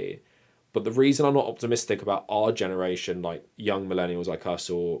this way. But the reason I'm not optimistic about our generation, like young millennials like us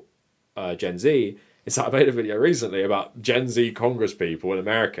or Gen Z, is that I made a video recently about Gen Z Congress people in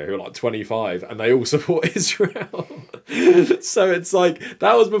America who are like 25 and they all support Israel. So it's like,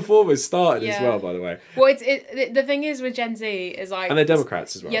 that was before this started as well, by the way. Well, the thing is with Gen Z is like... And they're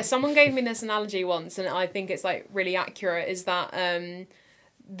Democrats as well. Yeah, someone gave me this analogy once, and I think it's like really accurate, is that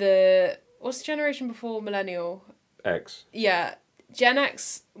what's the generation before millennial? X. Yeah. Gen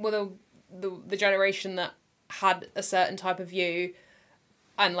X were the generation that had a certain type of view,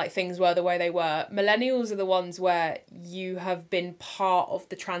 and like things were the way they were. Millennials are the ones where you have been part of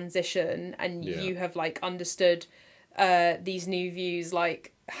the transition, and you have like understood these new views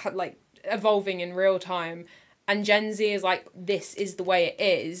like evolving in real time. And Gen Z is like, this is the way it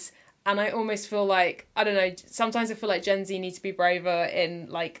is, And I almost feel like, I don't know, sometimes I feel like Gen Z needs to be braver in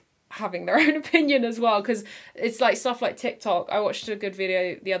like having their own opinion as well, because it's like stuff like TikTok. I watched a good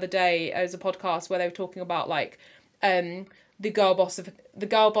video the other day as a podcast where they were talking about like the girl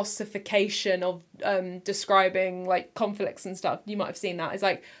bossification of describing like conflicts and stuff. You might have seen that. It's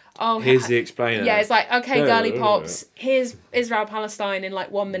like, oh, here's the explainer. Yeah, it's like, okay, girly pops, here's Israel Palestine in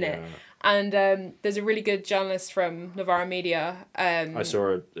like 1 minute. Yeah. And there's a really good journalist from Novara Media. I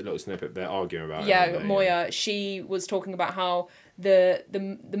saw a little snippet there arguing about it. Yeah, Moya. Yeah. She was talking about how the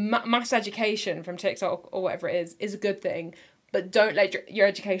mass education from TikTok or whatever it is a good thing, but don't let your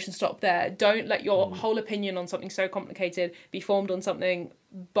education stop there. Don't let your whole opinion on something so complicated be formed on something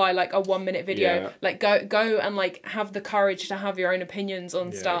by like a 1 minute video. Yeah. Like go and like have the courage to have your own opinions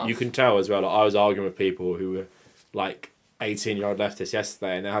on stuff. You can tell as well. Like, I was arguing with people who were like 18-year-old leftists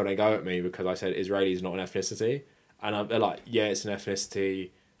yesterday, and they're having a go at me because I said Israeli is not an ethnicity, and they're like, yeah, it's an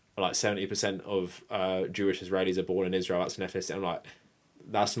ethnicity. Like 70% of Jewish Israelis are born in Israel. That's an ethnicity. I'm like,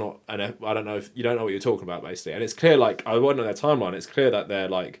 that's not an. I don't know if you don't know what you're talking about, basically. And it's clear, like, I wouldn't know their timeline. It's clear that they're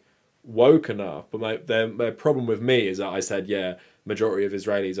like woke enough, but their problem with me is that I said, yeah, majority of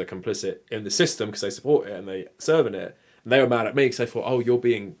Israelis are complicit in the system because they support it and they serve in it. And they were mad at me because they thought, oh, you're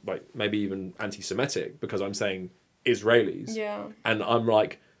being like maybe even anti-Semitic because I'm saying Israelis. Yeah. And I'm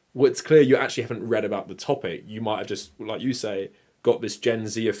like, well, it's clear you actually haven't read about the topic. You might have just, like you say, got this Gen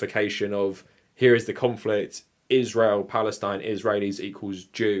Z-ification of here is the conflict, Israel, Palestine, Israelis equals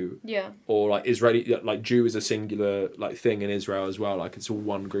Jew. Yeah. Or like Israeli, like Jew is a singular like thing in Israel as well. Like it's all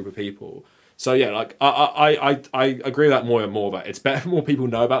one group of people. So yeah, like I agree with that more and more. That it's better for more people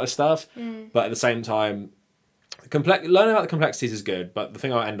know about this stuff. But at the same time, learning about the complexities is good. But the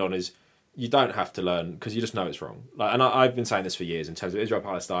thing I end on is, you don't have to learn because you just know it's wrong. Like, and I've been saying this for years in terms of Israel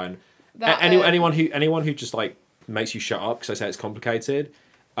Palestine. Anyone who just like makes you shut up because I say it's complicated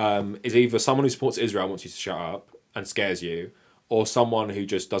is either someone who supports Israel and wants you to shut up and scares you, or someone who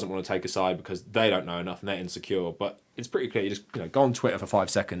just doesn't want to take a side because they don't know enough and they're insecure. But it's pretty clear. You just go on Twitter for 5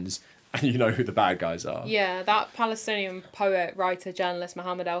 seconds and you know who the bad guys are. Yeah, that Palestinian poet, writer, journalist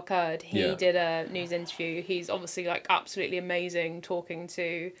Mohammed Al-Kurd, he did a news interview. He's obviously like absolutely amazing talking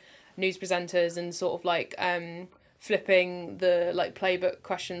to news presenters and sort of like flipping the like playbook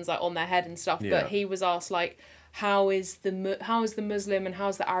questions like on their head and stuff. But he was asked like, how is the Muslim and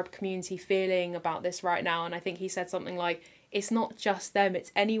how's the Arab community feeling about this right now? And I think he said something like, it's not just them,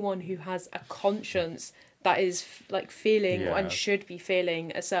 it's anyone who has a conscience that is like feeling and should be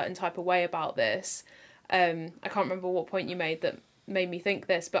feeling a certain type of way about this. I can't remember what point you made that made me think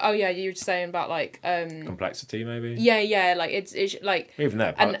this, but you were just saying about like complexity maybe. Like it's like even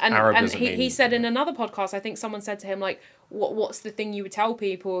there, and he said in another podcast, I think someone said to him like, what's the thing you would tell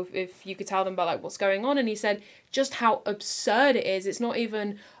people if you could tell them about like what's going on? And he said just how absurd it is. It's not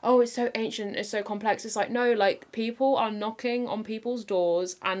even, oh, it's so ancient, it's so complex. It's like, no, like people are knocking on people's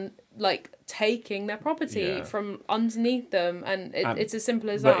doors and like taking their property from underneath them, and it's as simple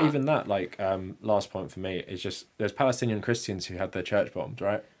as that. But even that, like, last point for me is just there's Palestinian Christians who had their church bombed,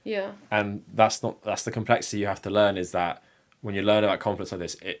 right? Yeah. And that's the complexity you have to learn, is that when you learn about conflicts like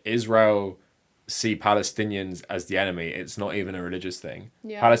this, Israel see Palestinians as the enemy. It's not even a religious thing.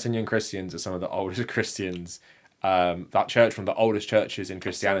 Yeah. Palestinian Christians are some of the oldest Christians. That church, from the oldest churches in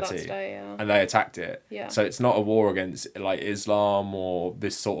Christianity, and they attacked it. Yeah. So it's not a war against like Islam or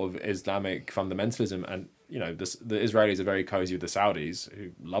this sort of Islamic fundamentalism. And the Israelis are very cozy with the Saudis,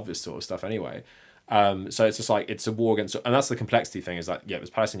 who love this sort of stuff anyway. So it's just like it's a war against, and that's the complexity thing, is like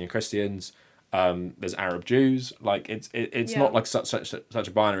there's Palestinian Christians, there's Arab Jews. Like it's not like such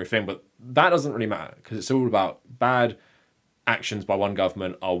a binary thing, but that doesn't really matter because it's all about bad actions by one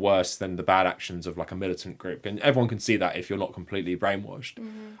government are worse than the bad actions of like a militant group, and everyone can see that if you're not completely brainwashed.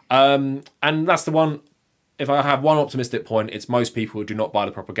 And that's the one, if I have one optimistic point, it's most people do not buy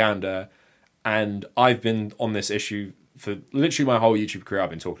the propaganda. And I've been on this issue for literally my whole YouTube career. I've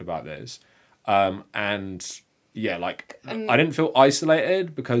been talking about this, I didn't feel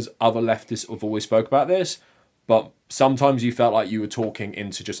isolated because other leftists have always spoke about this, but sometimes you felt like you were talking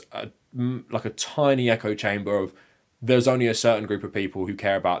into just a tiny echo chamber of, there's only a certain group of people who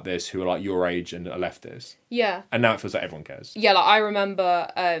care about this, who are like your age and are leftists. Yeah. And now it feels like everyone cares. Yeah, like I remember,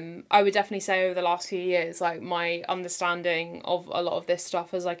 I would definitely say over the last few years, like my understanding of a lot of this stuff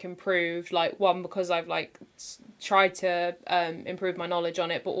has like improved. Like, one, because I've like tried to improve my knowledge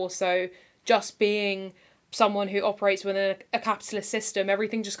on it, but also just being someone who operates within a capitalist system,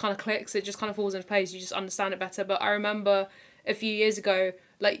 everything just kind of clicks. It just kind of falls into place. You just understand it better. But I remember a few years ago,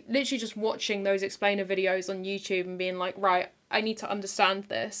 like literally just watching those explainer videos on YouTube and being like, right, I need to understand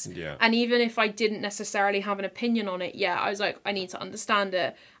this. Yeah. And even if I didn't necessarily have an opinion on it yet, I was like, I need to understand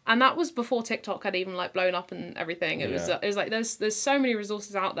it. And that was before TikTok had even like blown up and everything. It was like there's so many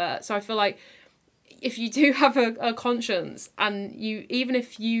resources out there. So I feel like if you do have a conscience, and you, even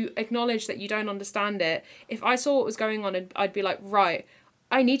if you acknowledge that you don't understand it, if I saw what was going on, I'd be like, right,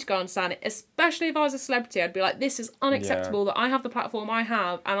 I need to go understand it. Especially if I was a celebrity, I'd be like, this is unacceptable that I have the platform I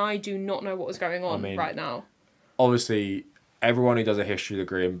have and I do not know what is going on right now. Obviously, everyone who does a history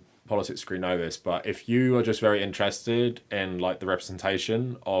degree and politics degree know this, but if you are just very interested in like the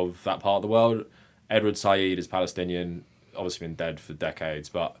representation of that part of the world, Edward Said is Palestinian, obviously been dead for decades,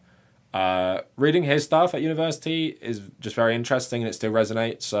 but reading his stuff at university is just very interesting and it still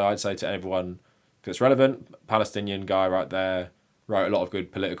resonates. So I'd say to everyone, because it's relevant, Palestinian guy right there, wrote a lot of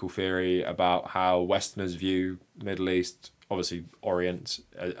good political theory about how Westerners view the Middle East, obviously Orient,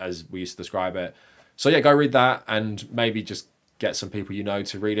 as we used to describe it. So yeah, go read that and maybe just get some people you know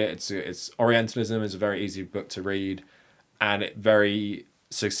to read it. It's Orientalism is a very easy book to read, and it very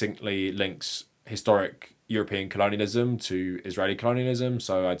succinctly links historic European colonialism to Israeli colonialism.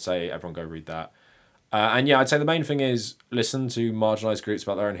 So I'd say everyone go read that. And yeah, I'd say the main thing is listen to marginalised groups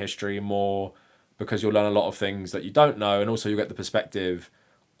about their own history more, because you'll learn a lot of things that you don't know, and also you'll get the perspective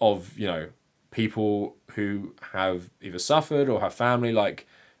of, you know, people who have either suffered or have family. Like,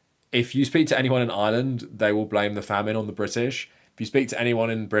 if you speak to anyone in Ireland, they will blame the famine on the British. If you speak to anyone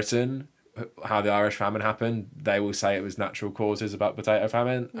in Britain, how the Irish famine happened, they will say it was natural causes about potato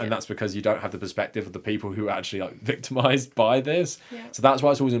famine. Yeah. And that's because you don't have the perspective of the people who are actually like victimized by this. Yeah. So that's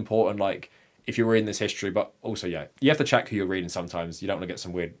why it's always important, like, if you're reading this history, but also, yeah, you have to check who you're reading sometimes. You don't want to get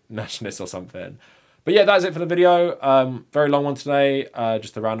some weird nationalist or something. But yeah, that's it for the video. Very long one today,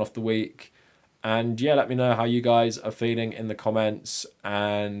 just to round off the week. And yeah, let me know how you guys are feeling in the comments.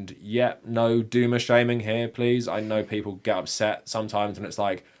 And yeah, no doomer shaming here, please. I know people get upset sometimes and it's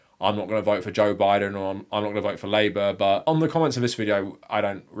like, I'm not going to vote for Joe Biden, or I'm not going to vote for Labour. But on the comments of this video, I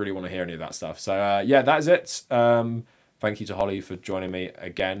don't really want to hear any of that stuff. So yeah, that is it. Thank you to Hollie for joining me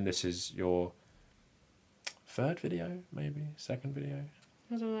again. This is your third video, maybe second video.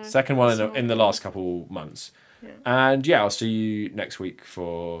 I don't know. Second one in the last couple months. Yeah. And yeah, I'll see you next week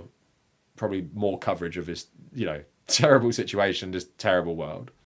for probably more coverage of this, you know, terrible situation, this terrible world.